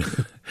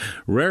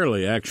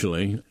 Rarely,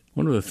 actually.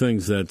 One of the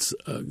things that's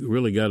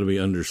really got to be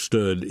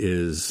understood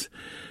is,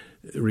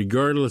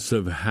 regardless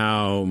of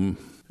how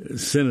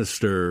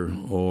sinister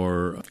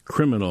or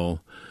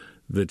criminal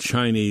the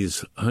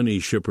Chinese honey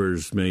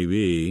shippers may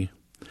be,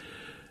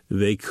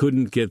 they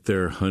couldn't get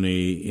their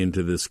honey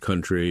into this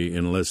country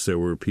unless there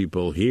were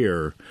people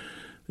here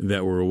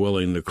that were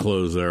willing to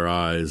close their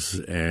eyes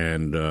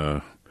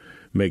and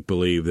make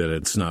believe that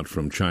it's not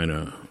from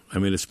China. I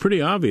mean, it's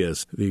pretty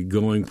obvious. The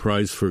going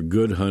price for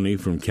good honey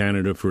from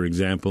Canada, for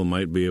example,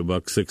 might be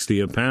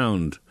 $1.60 a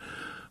pound.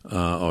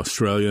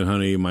 Australian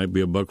honey might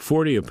be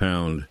 $1.40 a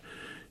pound.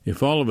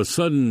 If all of a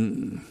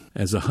sudden,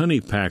 as a honey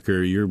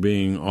packer, you're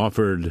being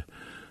offered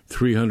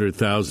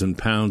 300,000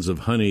 pounds of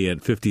honey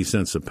at 50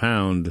 cents a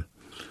pound,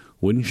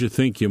 wouldn't you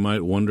think you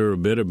might wonder a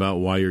bit about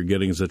why you're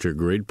getting such a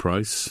great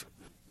price?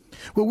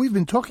 Well, we've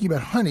been talking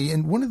about honey,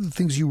 and one of the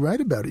things you write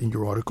about in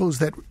your article is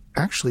that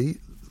actually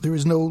there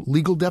is no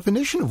legal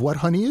definition of what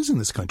honey is in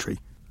this country.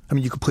 I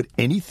mean, you could put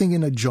anything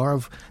in a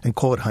jar and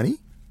call it honey?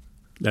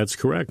 That's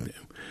correct.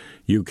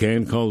 You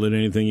can call it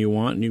anything you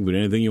want, and you can put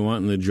anything you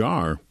want in the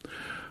jar,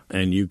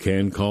 and you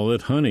can call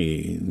it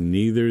honey.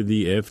 Neither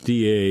the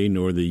FDA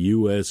nor the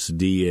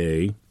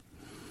USDA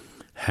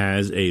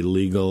has a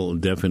legal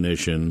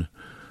definition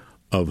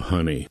of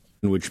honey,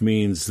 which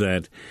means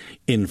that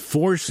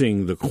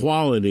enforcing the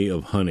quality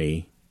of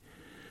honey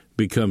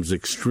becomes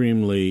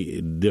extremely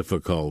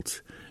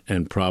difficult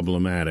and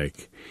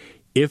problematic.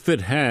 If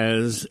it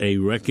has a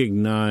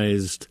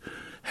recognized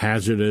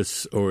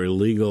hazardous or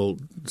illegal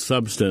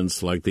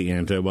substance like the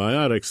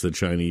antibiotics the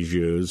Chinese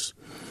use,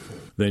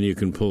 then you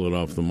can pull it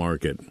off the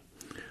market.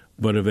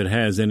 But if it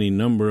has any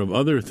number of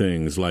other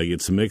things, like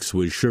it's mixed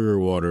with sugar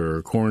water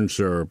or corn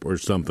syrup or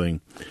something,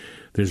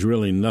 there's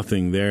really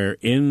nothing there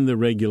in the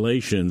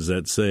regulations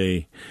that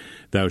say,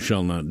 thou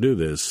shalt not do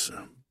this.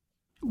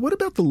 What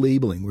about the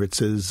labeling where it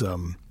says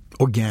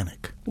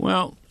organic?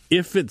 Well,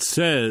 if it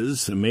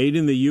says made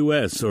in the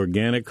U.S.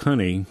 organic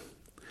honey,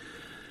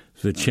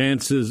 the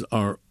chances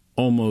are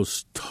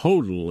almost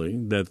totally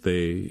that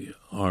they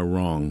are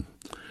wrong,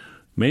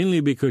 mainly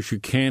because you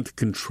can't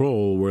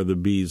control where the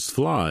bees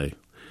fly.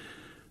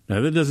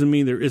 Now, that doesn't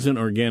mean there isn't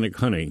organic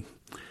honey.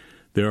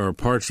 There are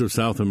parts of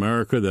South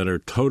America that are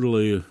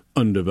totally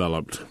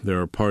undeveloped.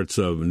 There are parts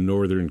of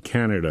northern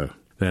Canada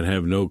that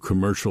have no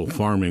commercial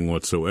farming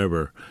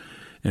whatsoever.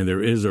 And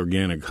there is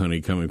organic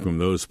honey coming from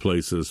those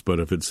places. But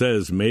if it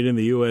says made in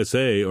the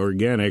USA,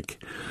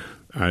 organic,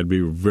 I'd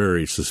be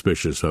very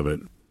suspicious of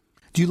it.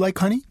 Do you like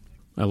honey?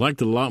 I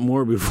liked it a lot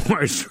more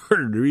before I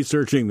started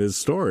researching this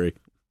story.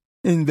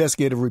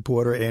 Investigative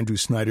reporter Andrew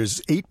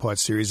Snyder's 8-part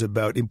series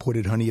about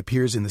imported honey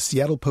appears in the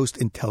Seattle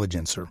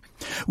Post-Intelligencer.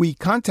 We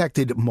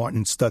contacted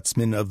Martin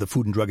Stutzman of the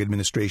Food and Drug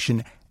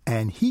Administration,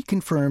 and he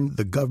confirmed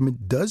the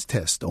government does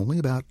test only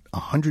about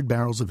 100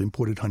 barrels of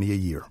imported honey a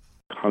year.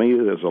 Honey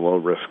is a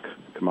low-risk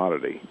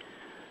commodity.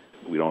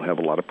 We don't have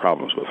a lot of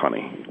problems with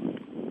honey.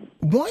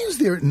 Why is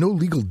there no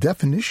legal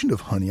definition of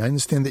honey? I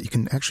understand that you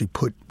can actually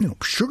put,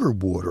 sugar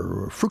water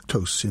or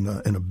fructose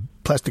in a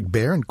plastic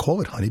bear and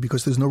call it honey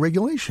because there's no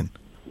regulation.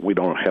 We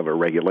don't have a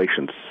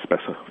regulation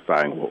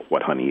specifying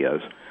what honey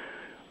is,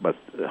 but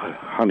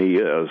honey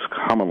is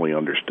commonly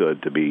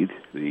understood to be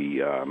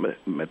the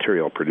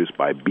material produced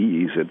by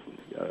bees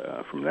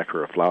from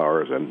nectar of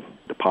flowers and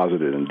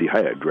deposited and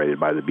dehydrated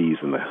by the bees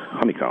in the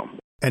honeycomb.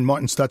 And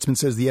Martin Stutzman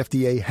says the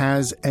FDA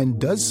has and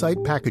does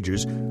cite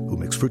packagers who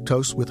mix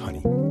fructose with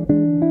honey.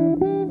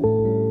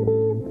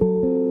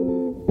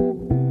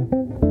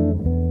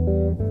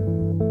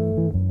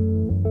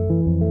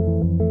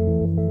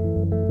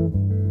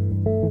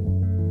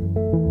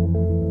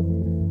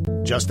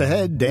 Just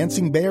ahead,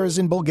 dancing bears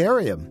in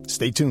Bulgaria.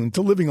 Stay tuned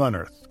to Living on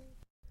Earth.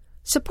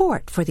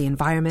 Support for the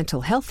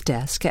Environmental Health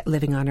Desk at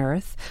Living on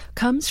Earth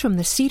comes from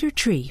the Cedar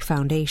Tree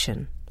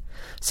Foundation.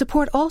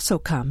 Support also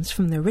comes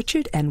from the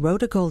Richard and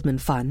Rhoda Goldman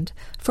Fund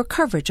for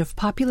coverage of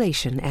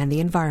population and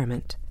the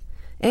environment,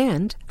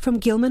 and from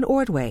Gilman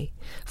Ordway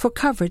for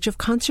coverage of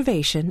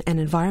conservation and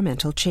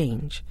environmental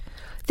change.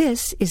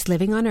 This is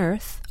Living on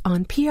Earth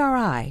on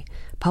PRI,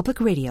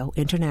 Public Radio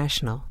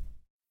International.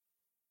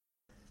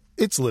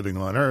 It's Living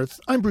on Earth.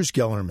 I'm Bruce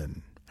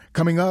Gellerman.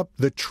 Coming up,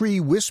 the tree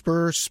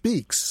whisperer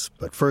speaks.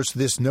 But first,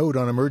 this note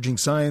on emerging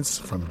science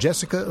from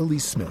Jessica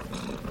Elise Smith.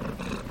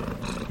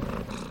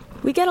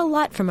 We get a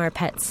lot from our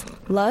pets.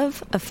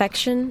 Love,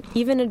 affection,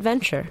 even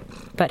adventure.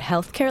 But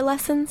healthcare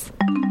lessons?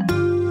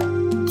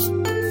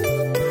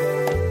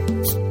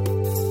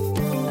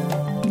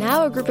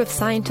 Now a group of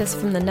scientists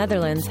from the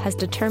Netherlands has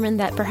determined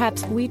that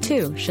perhaps we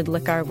too should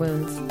lick our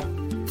wounds.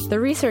 The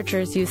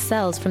researchers use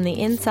cells from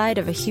the inside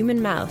of a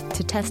human mouth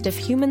to test if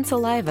human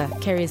saliva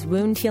carries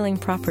wound-healing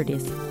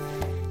properties.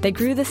 They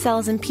grew the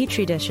cells in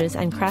petri dishes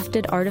and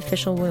crafted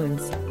artificial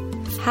wounds.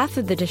 Half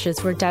of the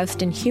dishes were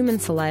doused in human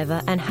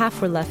saliva and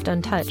half were left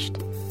untouched.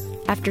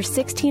 After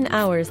 16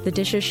 hours, the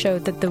dishes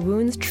showed that the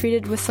wounds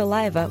treated with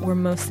saliva were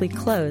mostly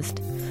closed,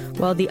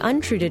 while the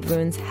untreated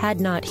wounds had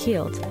not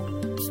healed.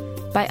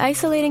 By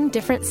isolating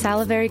different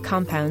salivary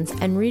compounds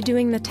and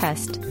redoing the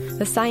test,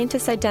 the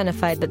scientists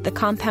identified that the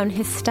compound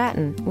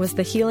histatin was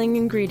the healing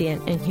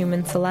ingredient in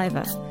human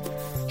saliva.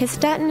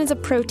 Histatin is a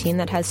protein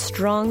that has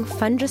strong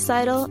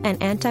fungicidal and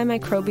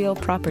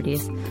antimicrobial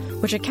properties,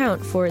 which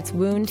account for its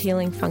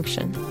wound-healing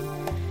function.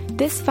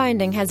 This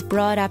finding has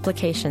broad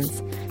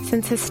applications,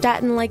 since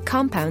histatin-like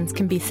compounds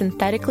can be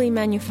synthetically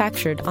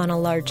manufactured on a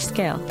large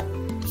scale.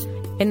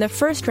 In the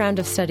first round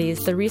of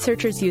studies, the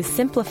researchers used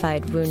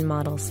simplified wound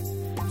models.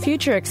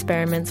 Future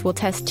experiments will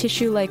test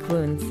tissue-like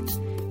wounds.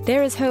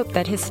 There is hope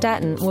that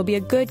Histatin will be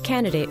a good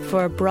candidate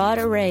for a broad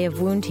array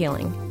of wound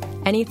healing,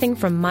 anything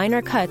from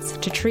minor cuts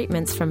to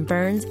treatments from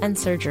burns and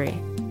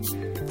surgery.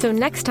 So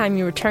next time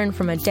you return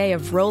from a day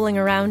of rolling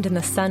around in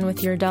the sun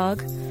with your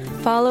dog,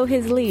 follow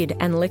his lead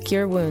and lick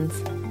your wounds.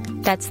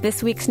 That's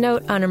this week's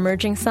note on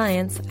Emerging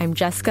Science. I'm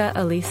Jessica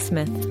Elise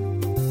Smith.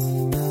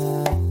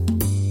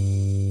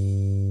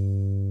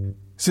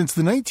 Since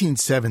the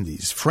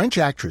 1970s, French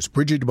actress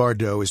Brigitte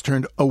Bardot has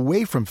turned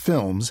away from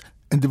films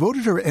and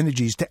devoted her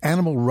energies to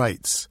animal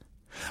rights.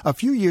 A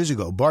few years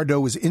ago,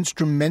 Bardot was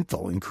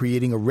instrumental in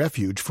creating a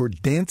refuge for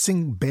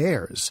dancing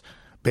bears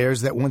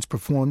that once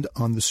performed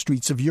on the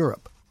streets of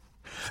Europe.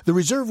 The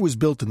reserve was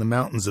built in the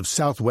mountains of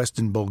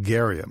southwestern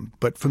Bulgaria,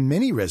 but for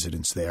many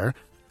residents there,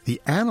 the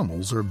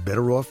animals are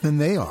better off than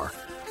they are.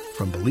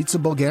 From Belitsa,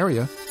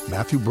 Bulgaria,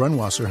 Matthew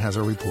Brunwasser has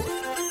a report.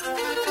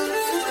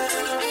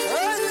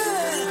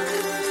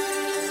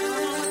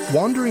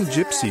 Wandering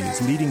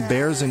gypsies leading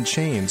bears in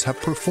chains have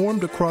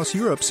performed across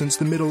Europe since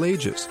the Middle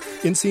Ages,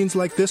 in scenes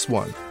like this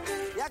one.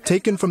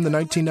 Taken from the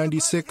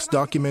 1996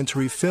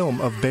 documentary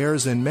film Of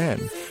Bears and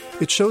Men,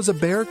 it shows a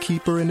bear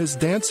keeper and his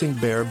dancing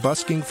bear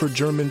busking for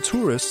German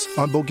tourists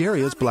on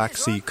Bulgaria's Black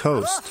Sea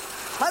coast.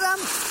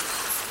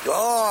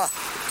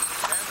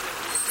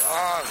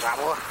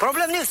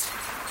 Problem news.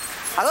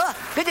 Hello?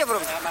 Где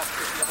problem?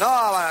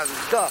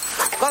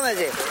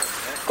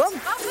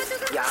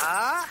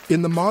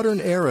 In the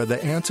modern era,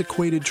 the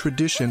antiquated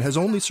tradition has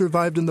only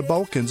survived in the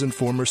Balkans and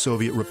former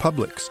Soviet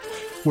republics,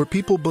 where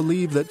people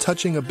believed that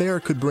touching a bear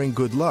could bring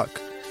good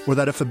luck, or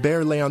that if a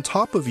bear lay on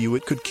top of you,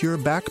 it could cure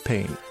back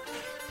pain.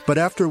 But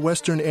after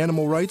Western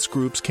animal rights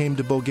groups came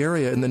to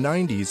Bulgaria in the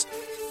 90s,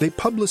 they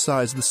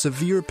publicized the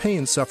severe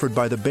pain suffered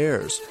by the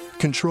bears,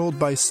 controlled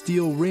by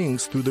steel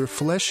rings through their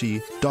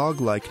fleshy,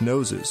 dog-like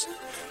noses.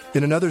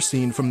 In another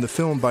scene from the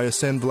film by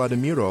Asen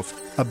Vladimirov,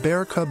 a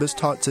bear cub is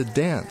taught to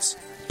dance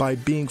by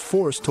being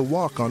forced to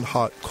walk on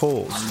hot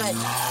coals.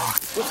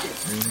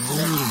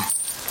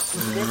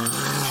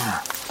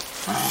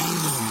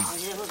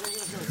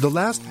 The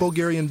last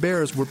Bulgarian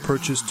bears were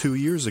purchased 2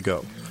 years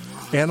ago.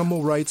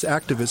 Animal rights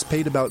activists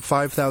paid about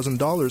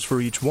 $5,000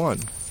 for each one,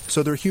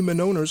 so their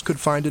human owners could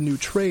find a new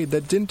trade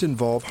that didn't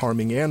involve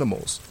harming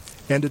animals.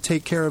 And to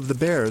take care of the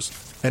bears,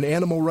 an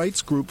animal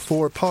rights group,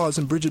 Four Paws,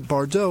 and Brigitte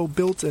Bardot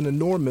built an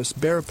enormous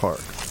bear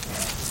park.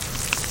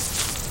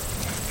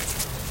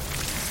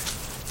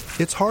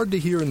 It's hard to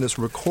hear in this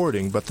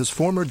recording, but this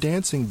former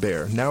dancing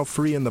bear, now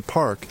free in the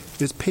park,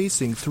 is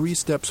pacing 3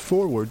 steps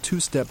forward, 2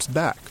 steps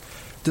back,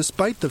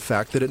 despite the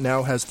fact that it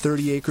now has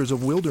 30 acres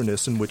of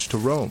wilderness in which to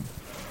roam.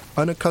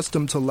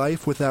 Unaccustomed to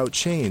life without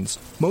chains,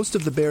 most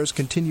of the bears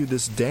continue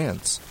this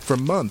dance for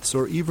months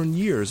or even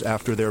years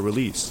after their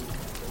release.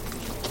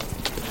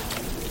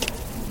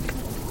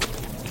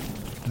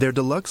 Their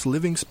deluxe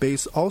living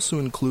space also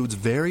includes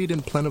varied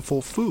and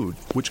plentiful food,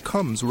 which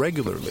comes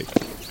regularly.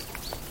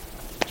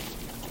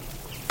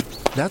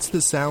 That's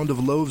the sound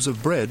of loaves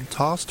of bread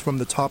tossed from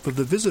the top of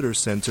the visitor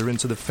center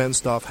into the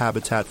fenced-off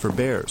habitat for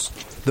bears.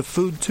 The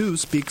food, too,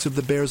 speaks of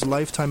the bears'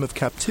 lifetime of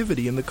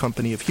captivity in the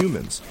company of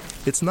humans.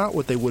 It's not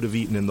what they would have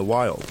eaten in the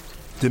wild.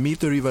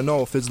 Dmitry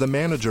Ivanov is the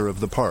manager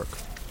of the park.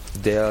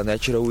 Their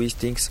natural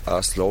instincts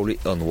are slowly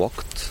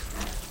unlocked,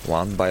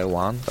 one by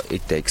one.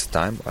 It takes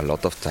time, a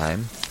lot of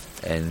time.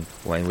 And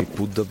when we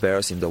put the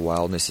bears in the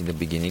wilderness in the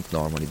beginning,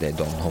 normally they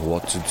don't know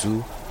what to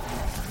do.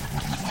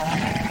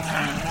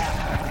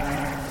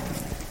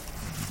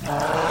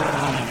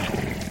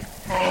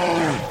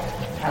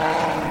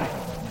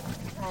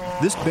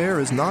 This bear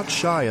is not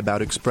shy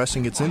about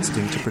expressing its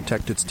instinct to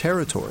protect its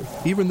territory,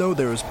 even though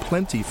there is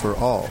plenty for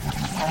all.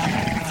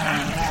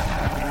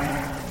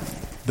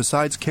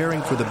 Besides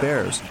caring for the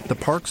bears, the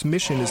park's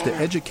mission is to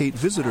educate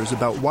visitors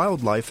about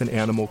wildlife and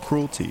animal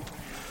cruelty.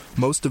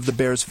 Most of the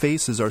bears'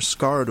 faces are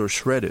scarred or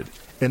shredded,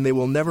 and they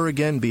will never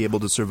again be able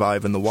to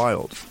survive in the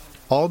wild.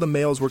 All the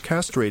males were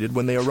castrated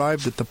when they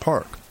arrived at the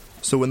park,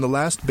 so when the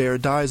last bear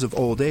dies of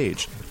old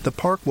age, the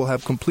park will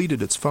have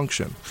completed its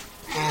function.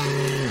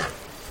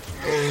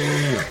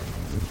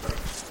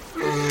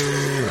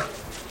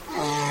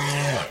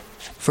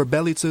 For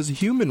Belitsa's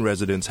human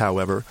residents,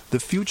 however, the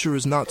future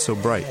is not so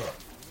bright.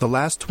 The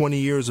last 20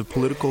 years of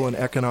political and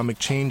economic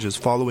changes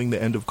following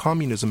the end of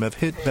communism have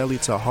hit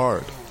Belitsa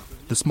hard.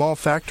 The small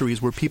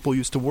factories where people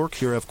used to work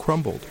here have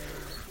crumbled.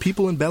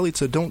 People in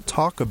Belitsa don't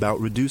talk about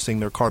reducing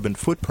their carbon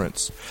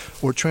footprints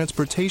or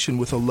transportation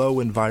with a low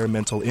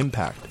environmental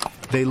impact.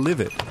 They live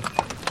it.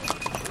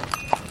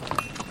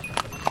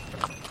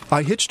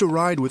 I hitched a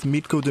ride with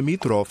Mitko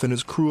Dimitrov and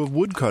his crew of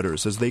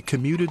woodcutters as they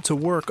commuted to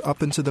work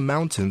up into the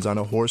mountains on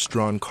a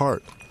horse-drawn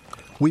cart.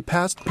 We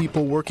passed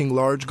people working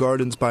large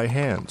gardens by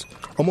hand.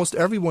 Almost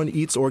everyone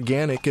eats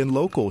organic and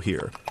local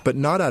here, but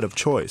not out of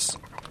choice.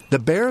 The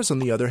bears, on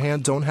the other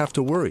hand, don't have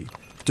to worry.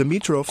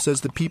 Dimitrov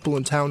says the people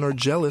in town are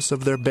jealous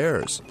of their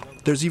bears.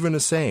 There's even a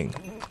saying,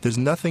 there's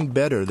nothing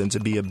better than to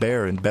be a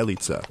bear in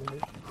Belitsa.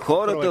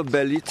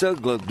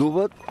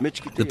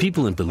 The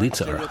people in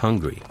Belitsa are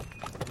hungry.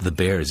 The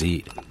bears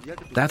eat.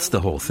 That's the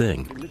whole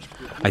thing.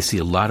 I see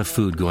a lot of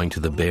food going to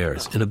the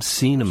bears, an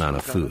obscene amount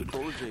of food.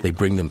 They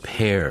bring them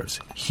pears,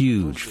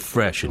 huge,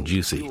 fresh, and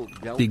juicy.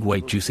 Big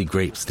white juicy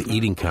grapes, the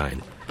eating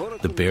kind.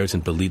 The bears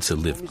in Belitsa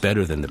live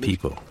better than the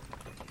people.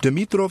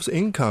 Dimitrov's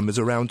income is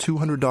around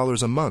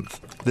 $200 a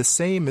month, the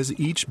same as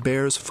each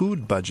bear's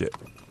food budget.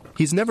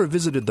 He's never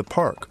visited the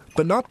park,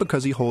 but not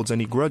because he holds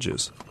any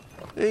grudges.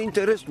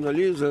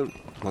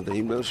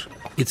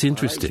 It's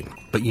interesting,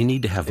 but you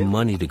need to have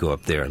money to go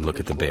up there and look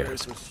at the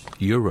bears.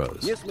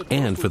 Euros.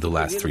 And for the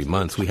last 3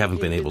 months, we haven't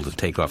been able to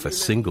take off a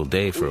single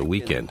day for a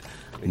weekend.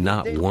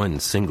 Not one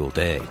single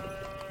day.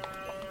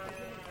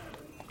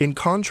 In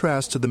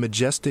contrast to the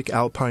majestic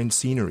alpine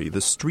scenery,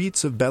 the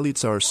streets of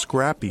Belitsa are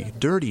scrappy,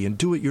 dirty, and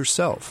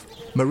do-it-yourself.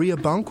 Maria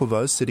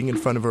Bankova is sitting in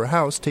front of her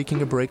house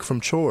taking a break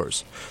from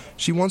chores.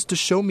 She wants to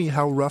show me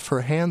how rough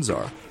her hands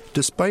are,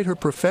 despite her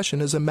profession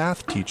as a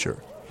math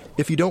teacher.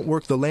 If you don't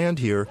work the land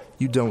here,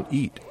 you don't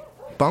eat.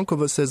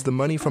 Bankova says the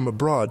money from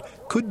abroad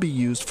could be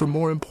used for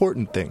more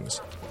important things.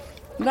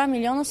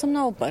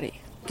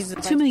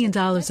 $2 million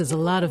is a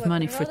lot of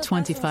money for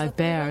 25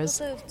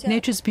 bears.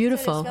 Nature's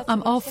beautiful.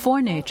 I'm all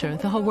for nature.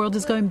 The whole world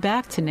is going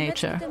back to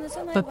nature.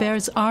 But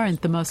bears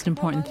aren't the most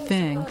important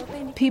thing.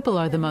 People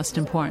are the most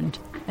important.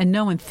 And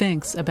no one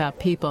thinks about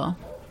people.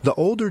 The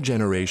older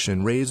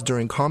generation raised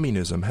during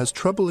communism has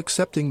trouble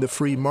accepting the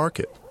free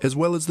market, as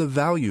well as the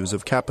values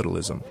of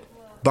capitalism.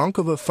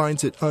 Bankova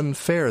finds it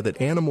unfair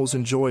that animals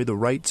enjoy the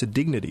right to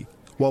dignity,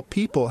 while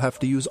people have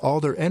to use all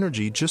their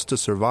energy just to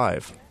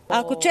survive.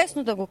 I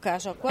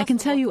can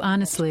tell you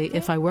honestly,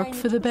 if I worked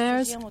for the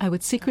bears, I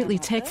would secretly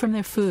take from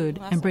their food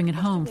and bring it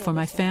home for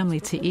my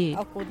family to eat,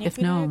 if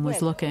no one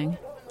was looking.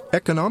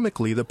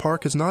 Economically, the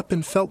park has not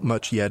been felt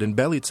much yet in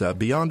Belitsa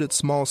beyond its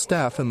small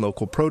staff and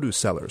local produce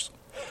sellers.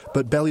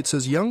 But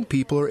Belitsa's young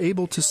people are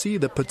able to see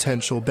the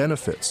potential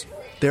benefits.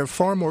 They are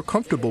far more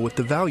comfortable with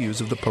the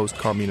values of the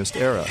post-communist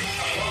era.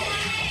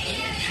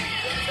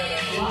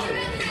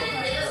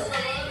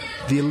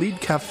 The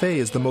Elite Cafe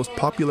is the most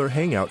popular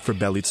hangout for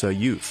Belitsa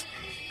youth.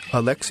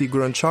 Alexei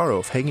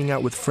Groncharov, hanging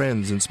out with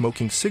friends and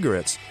smoking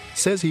cigarettes,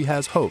 says he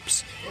has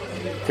hopes.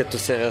 As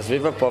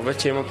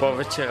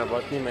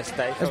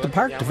the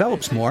park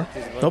develops more,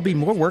 there'll be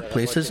more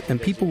workplaces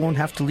and people won't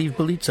have to leave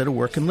Belitsa to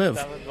work and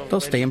live. They'll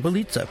stay in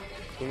Belitsa.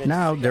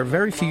 Now, there are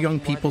very few young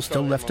people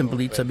still left in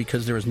Belitsa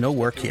because there is no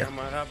work here.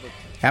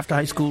 After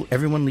high school,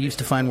 everyone leaves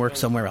to find work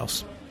somewhere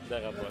else.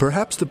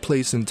 Perhaps the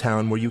place in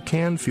town where you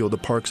can feel the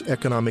park's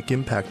economic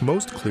impact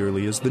most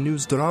clearly is the new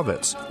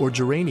Zdravets, or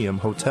Geranium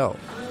Hotel.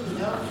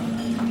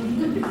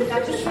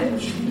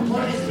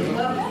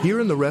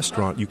 Here in the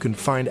restaurant, you can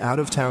find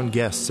out-of-town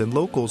guests and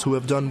locals who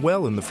have done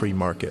well in the free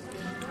market.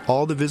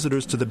 All the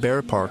visitors to the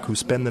bear park who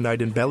spend the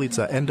night in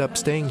Belitsa end up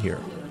staying here.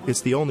 It's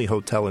the only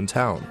hotel in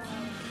town.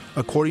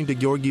 According to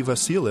Georgy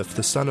Vasilyev,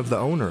 the son of the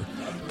owner,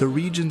 the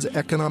region's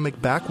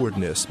economic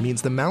backwardness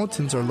means the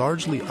mountains are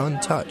largely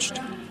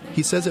untouched.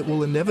 He says it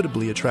will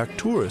inevitably attract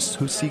tourists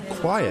who seek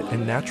quiet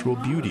and natural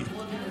beauty.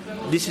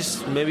 This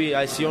is, maybe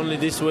I see only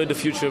this way the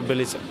future of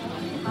Belitsa,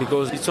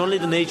 because it's only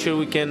the nature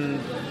we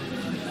can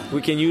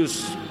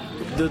use.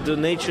 The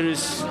nature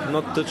is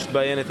not touched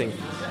by anything.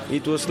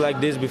 It was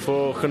like this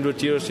before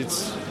 100 years,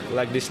 it's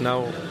like this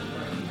now.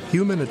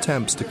 Human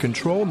attempts to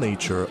control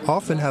nature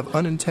often have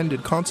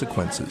unintended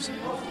consequences.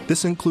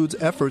 This includes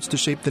efforts to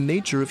shape the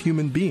nature of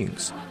human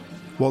beings.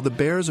 While the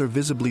bears are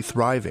visibly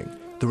thriving,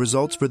 the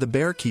results for the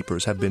bear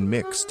keepers have been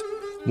mixed.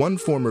 One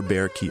former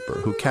bear keeper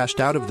who cashed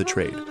out of the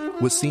trade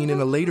was seen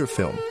in a later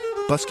film,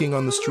 busking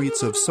on the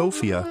streets of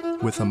Sofia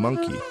with a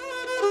monkey.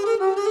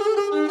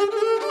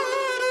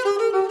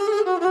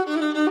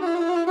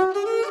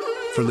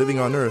 For Living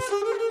on Earth,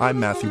 I'm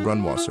Matthew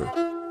Brunwasser.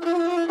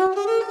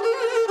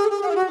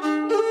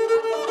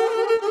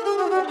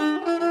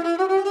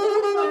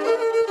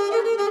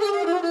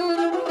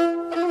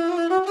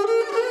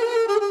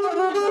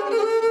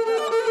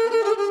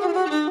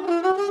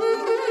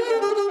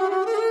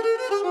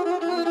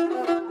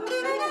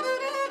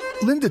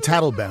 Linda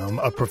Tattlebaum,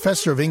 a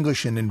professor of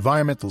English and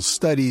Environmental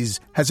Studies,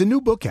 has a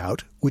new book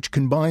out which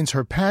combines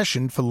her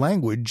passion for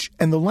language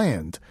and the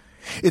land.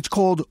 It's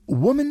called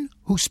Woman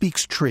Who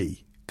Speaks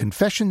Tree,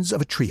 Confessions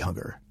of a Tree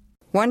Hugger.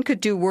 One could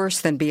do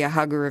worse than be a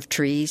hugger of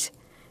trees.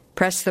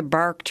 Press the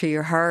bark to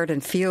your heart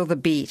and feel the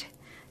beat.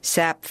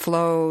 Sap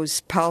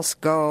flows, pulse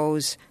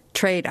goes,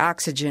 trade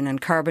oxygen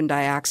and carbon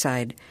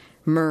dioxide,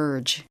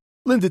 merge.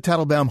 Linda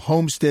Tattlebaum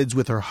homesteads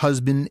with her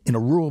husband in a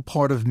rural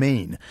part of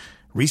Maine.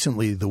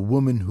 Recently, the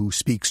Woman Who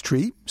Speaks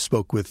Tree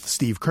spoke with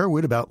Steve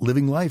Curwood about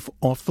living life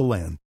off the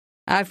land.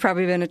 I've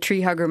probably been a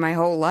tree hugger my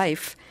whole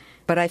life,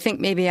 but I think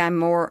maybe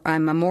I'm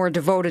a more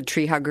devoted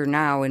tree hugger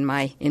now in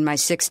my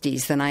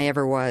 60s than I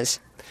ever was.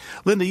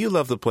 Linda, you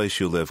love the place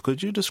you live.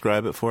 Could you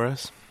describe it for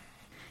us?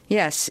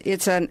 Yes,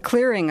 it's a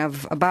clearing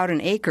of about an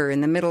acre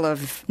in the middle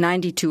of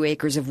 92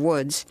 acres of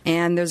woods.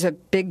 And there's a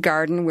big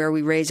garden where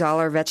we raise all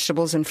our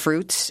vegetables and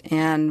fruits.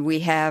 And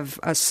we have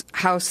a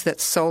house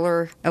that's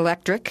solar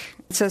electric.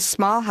 It's a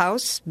small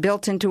house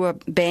built into a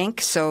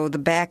bank, so the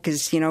back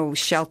is,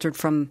 sheltered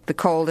from the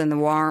cold and the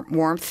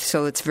warmth.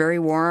 So it's very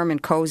warm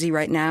and cozy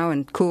right now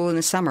and cool in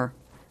the summer.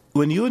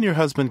 When you and your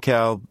husband,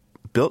 Cal,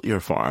 built your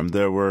farm,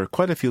 there were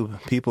quite a few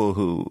people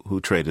who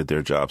traded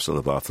their jobs to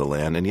live off the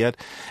land. And yet,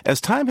 as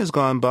time has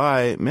gone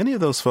by, many of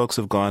those folks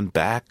have gone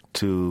back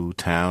to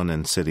town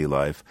and city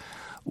life.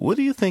 What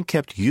do you think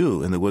kept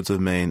you in the woods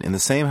of Maine in the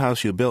same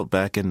house you built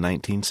back in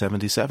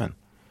 1977?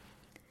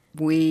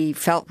 We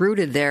felt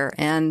rooted there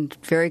and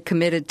very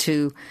committed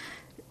to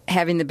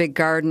having the big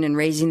garden and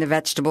raising the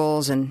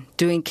vegetables and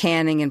doing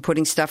canning and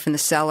putting stuff in the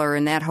cellar,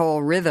 and that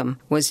whole rhythm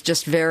was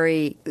just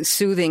very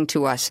soothing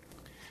to us.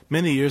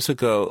 Many years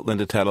ago,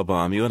 Linda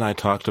Tattlebaum, you and I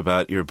talked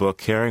about your book,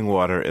 Carrying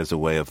Water as a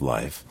Way of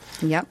Life.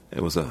 Yep.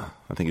 It was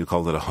I think you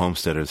called it a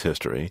homesteader's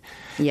history.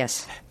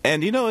 Yes.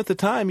 And, at the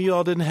time, you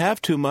all didn't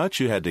have too much.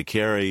 You had to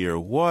carry your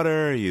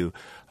water. You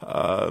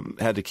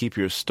had to keep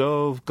your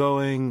stove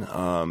going.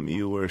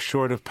 You were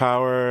short of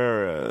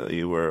power.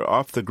 You were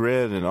off the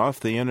grid and off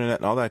the internet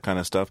and all that kind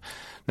of stuff.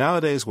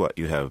 Nowadays, what?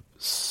 You have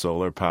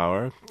solar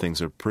power.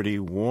 Things are pretty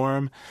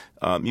warm.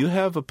 You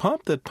have a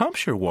pump that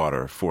pumps your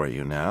water for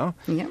you now.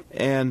 Yeah.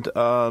 And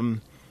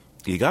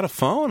you got a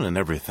phone and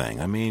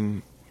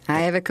everything.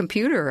 I have a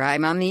computer.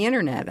 I'm on the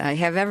internet. I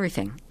have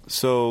everything.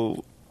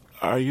 So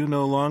are you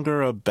no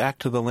longer a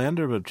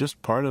back-to-the-lander, but just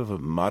part of a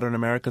modern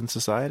American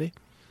society?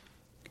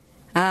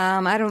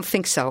 I don't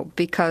think so,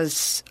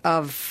 because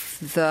of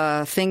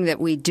the thing that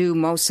we do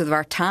most of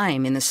our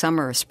time in the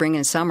summer, spring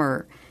and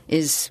summer,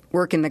 is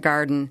work in the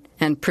garden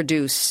and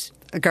produce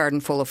a garden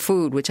full of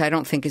food, which I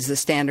don't think is the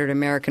standard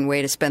American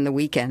way to spend the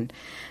weekend.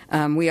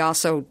 We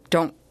also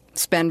don't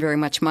spend very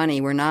much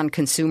money. We're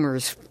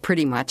non-consumers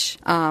pretty much.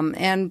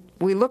 And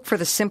we look for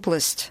the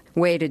simplest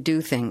way to do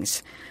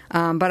things.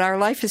 But our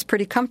life is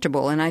pretty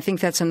comfortable, and I think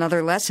that's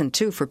another lesson,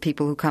 too, for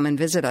people who come and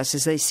visit us,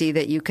 is they see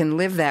that you can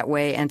live that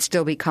way and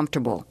still be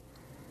comfortable.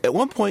 At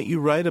one point, you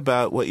write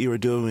about what you were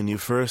doing when you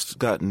first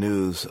got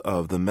news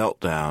of the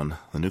meltdown,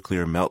 the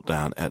nuclear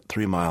meltdown at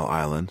 3 Mile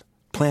Island,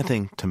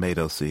 planting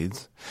tomato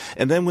seeds.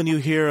 And then when you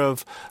hear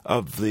of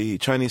the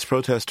Chinese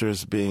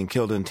protesters being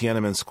killed in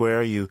Tiananmen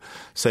Square, you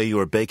say you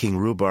were baking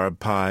rhubarb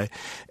pie.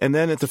 And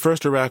then at the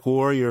first Iraq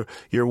War, you're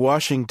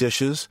washing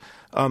dishes.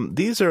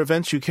 These are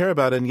events you care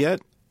about, and yet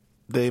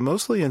they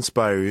mostly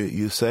inspire you,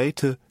 you say,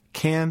 to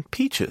can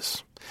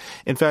peaches.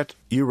 In fact,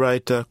 you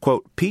write,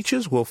 quote,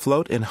 "Peaches will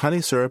float in honey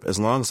syrup as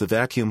long as the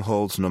vacuum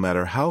holds, no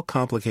matter how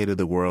complicated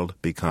the world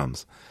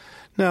becomes."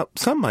 Now,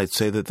 some might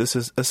say that this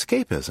is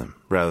escapism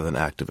rather than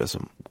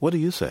activism. What do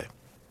you say?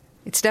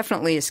 It's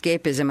definitely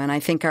escapism, and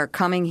I think our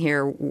coming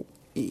here,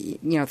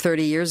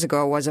 30 years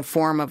ago was a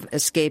form of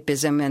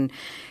escapism and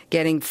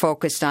getting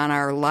focused on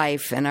our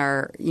life and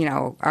our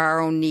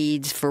own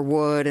needs for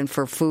wood and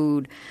for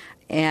food.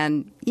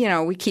 And,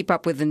 we keep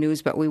up with the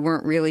news, but we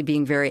weren't really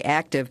being very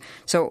active.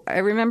 So I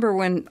remember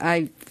when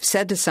I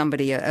said to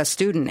somebody, a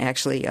student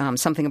actually,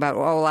 something about,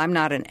 I'm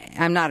not an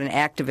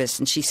activist.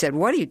 And she said,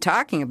 "What are you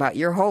talking about?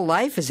 Your whole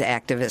life is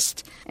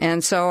activist."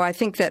 And so I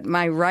think that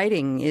my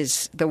writing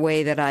is the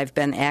way that I've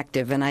been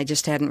active, and I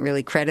just hadn't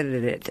really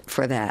credited it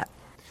for that.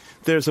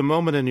 There's a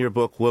moment in your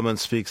book, Woman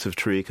Speaks of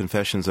Tree,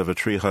 Confessions of a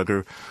Tree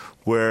Hugger,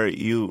 where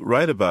you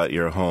write about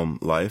your home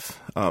life.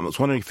 I was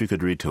wondering if you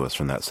could read to us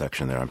from that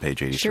section there on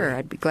page 83. Sure,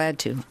 I'd be glad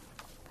to.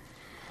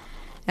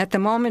 At the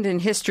moment in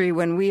history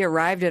when we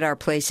arrived at our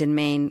place in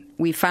Maine,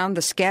 we found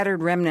the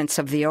scattered remnants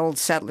of the old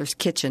settler's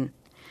kitchen.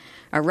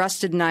 A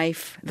rusted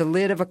knife, the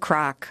lid of a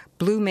crock,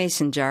 blue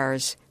mason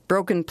jars,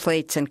 broken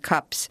plates and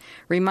cups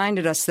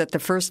reminded us that the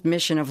first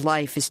mission of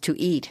life is to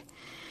eat.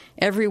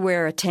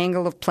 Everywhere a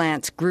tangle of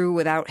plants grew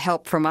without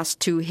help from us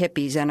two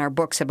hippies and our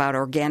books about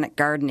organic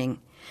gardening.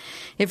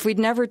 If we'd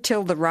never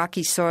tilled the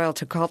rocky soil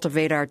to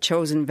cultivate our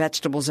chosen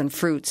vegetables and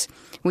fruits,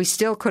 we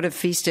still could have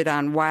feasted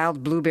on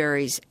wild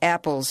blueberries,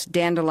 apples,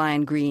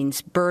 dandelion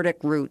greens, burdock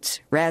roots,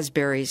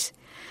 raspberries.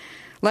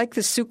 Like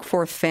the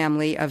Sukeforth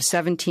family of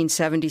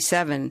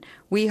 1777,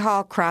 we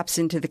haul crops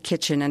into the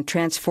kitchen and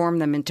transform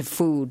them into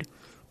food.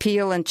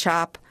 Peel and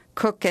chop,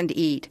 cook and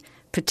eat,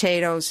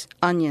 potatoes,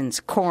 onions,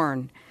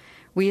 corn.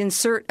 We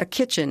insert a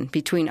kitchen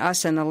between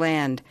us and the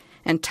land,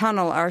 and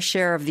tunnel our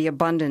share of the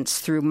abundance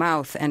through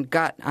mouth and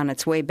gut on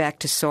its way back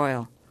to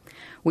soil.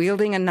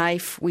 Wielding a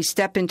knife, we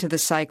step into the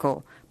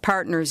cycle,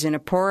 partners in a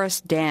porous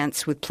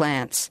dance with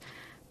plants.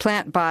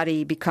 Plant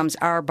body becomes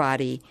our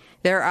body,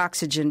 their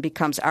oxygen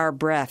becomes our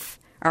breath,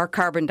 our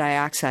carbon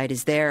dioxide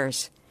is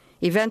theirs.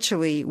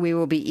 Eventually, we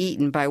will be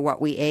eaten by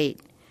what we ate.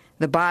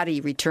 The body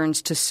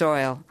returns to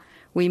soil.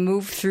 We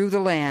move through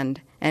the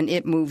land, and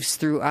it moves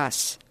through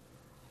us.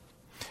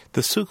 The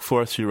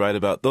Sukeforths you write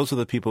about, those are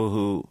the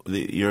people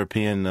the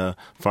European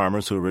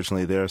farmers who were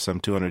originally there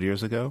some 200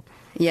 years ago?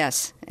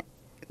 Yes.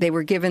 They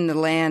were given the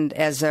land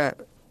as a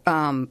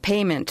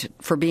payment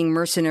for being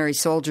mercenary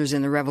soldiers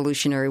in the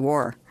Revolutionary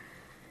War.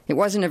 It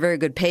wasn't a very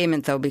good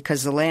payment, though,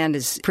 because the land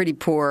is pretty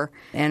poor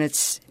and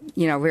it's,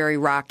 very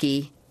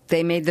rocky.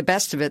 They made the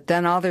best of it.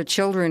 Then all their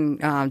children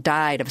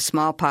died of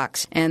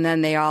smallpox, and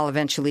then they all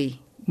eventually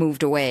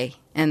moved away,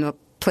 and the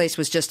place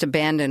was just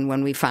abandoned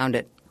when we found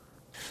it.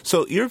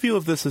 So your view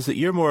of this is that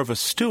you're more of a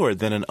steward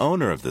than an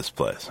owner of this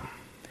place.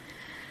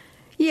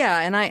 Yeah,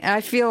 and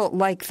I feel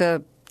like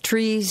the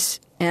trees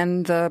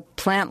and the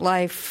plant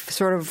life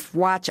sort of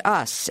watch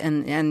us,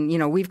 and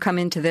we've come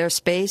into their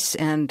space,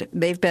 and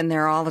they've been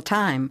there all the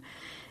time.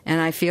 And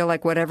I feel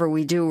like whatever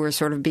we do, we're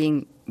sort of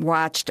being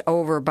watched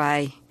over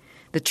by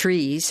the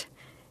trees.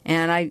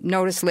 And I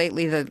noticed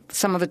lately that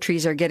some of the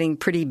trees are getting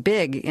pretty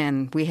big,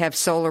 and we have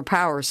solar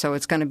power, so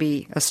it's going to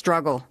be a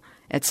struggle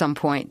at some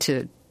point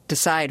to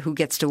decide who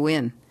gets to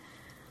win.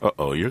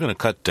 Uh-oh, you're going to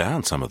cut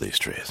down some of these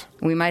trees.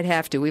 We might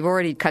have to. We've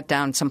already cut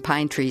down some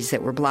pine trees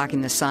that were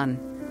blocking the sun.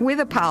 With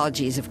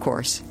apologies, of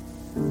course.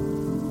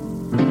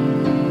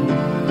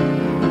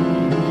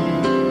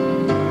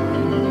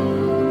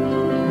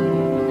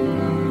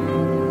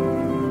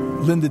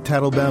 Linda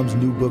Tattlebaum's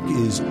new book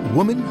is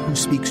Woman Who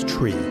Speaks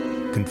Tree,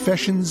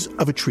 Confessions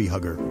of a Tree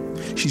Hugger.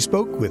 She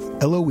spoke with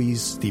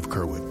Eloise Steve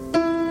Curwood.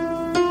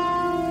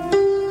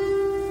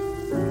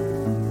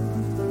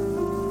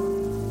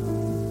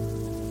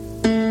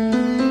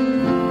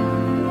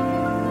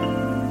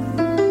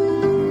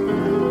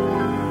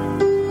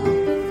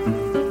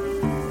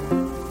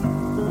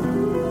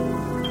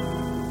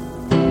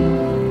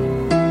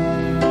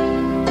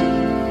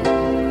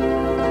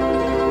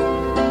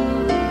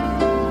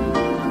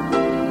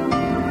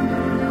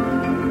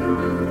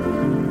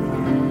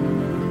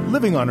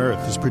 Living on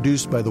Earth is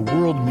produced by the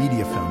World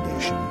Media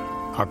Foundation.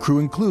 Our crew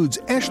includes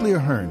Ashley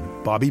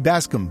Ahern, Bobby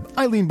Bascom,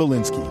 Eileen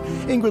Belinsky,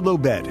 Ingrid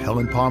Lobet,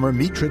 Helen Palmer,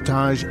 Mitra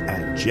Taj,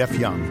 and Jeff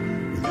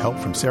Young, with help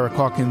from Sarah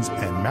Calkins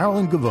and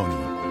Marilyn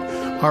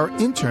Gavoni. Our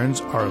interns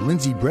are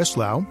Lindsay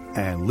Breslau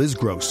and Liz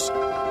Gross.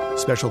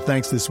 Special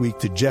thanks this week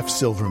to Jeff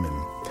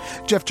Silverman.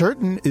 Jeff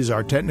Turton is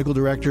our technical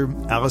director.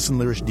 Allison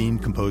Lirish-Dean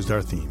composed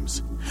our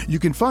themes. You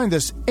can find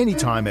us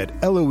anytime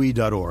at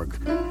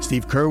LOE.org.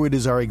 Steve Curwood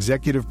is our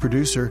executive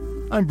producer.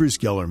 I'm Bruce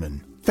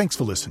Gellerman. Thanks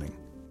for listening.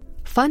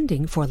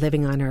 Funding for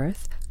Living on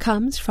Earth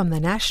comes from the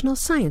National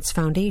Science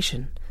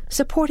Foundation,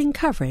 supporting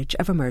coverage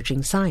of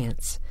emerging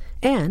science,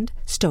 and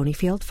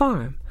Stonyfield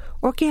Farm,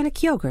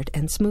 organic yogurt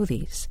and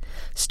smoothies.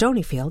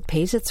 Stonyfield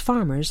pays its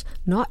farmers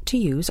not to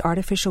use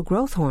artificial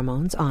growth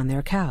hormones on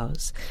their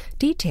cows.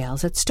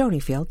 Details at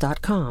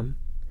stonyfield.com.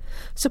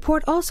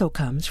 Support also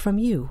comes from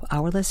you,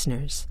 our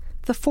listeners,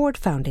 the Ford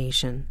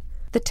Foundation,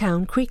 the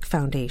Town Creek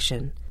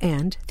Foundation,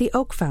 and the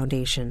Oak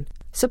Foundation,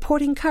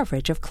 supporting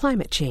coverage of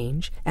climate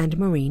change and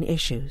marine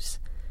issues.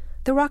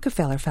 The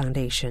Rockefeller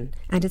Foundation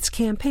and its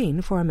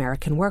campaign for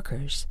American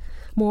workers.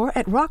 More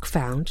at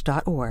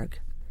rockfound.org.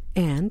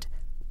 And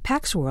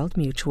Pax World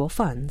Mutual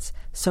Funds,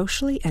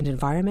 socially and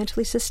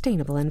environmentally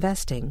sustainable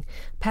investing.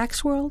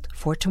 Pax World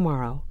for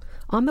tomorrow.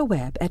 On the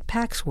web at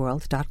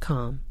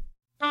paxworld.com.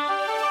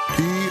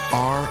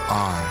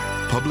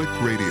 PRI, Public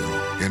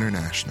Radio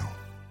International.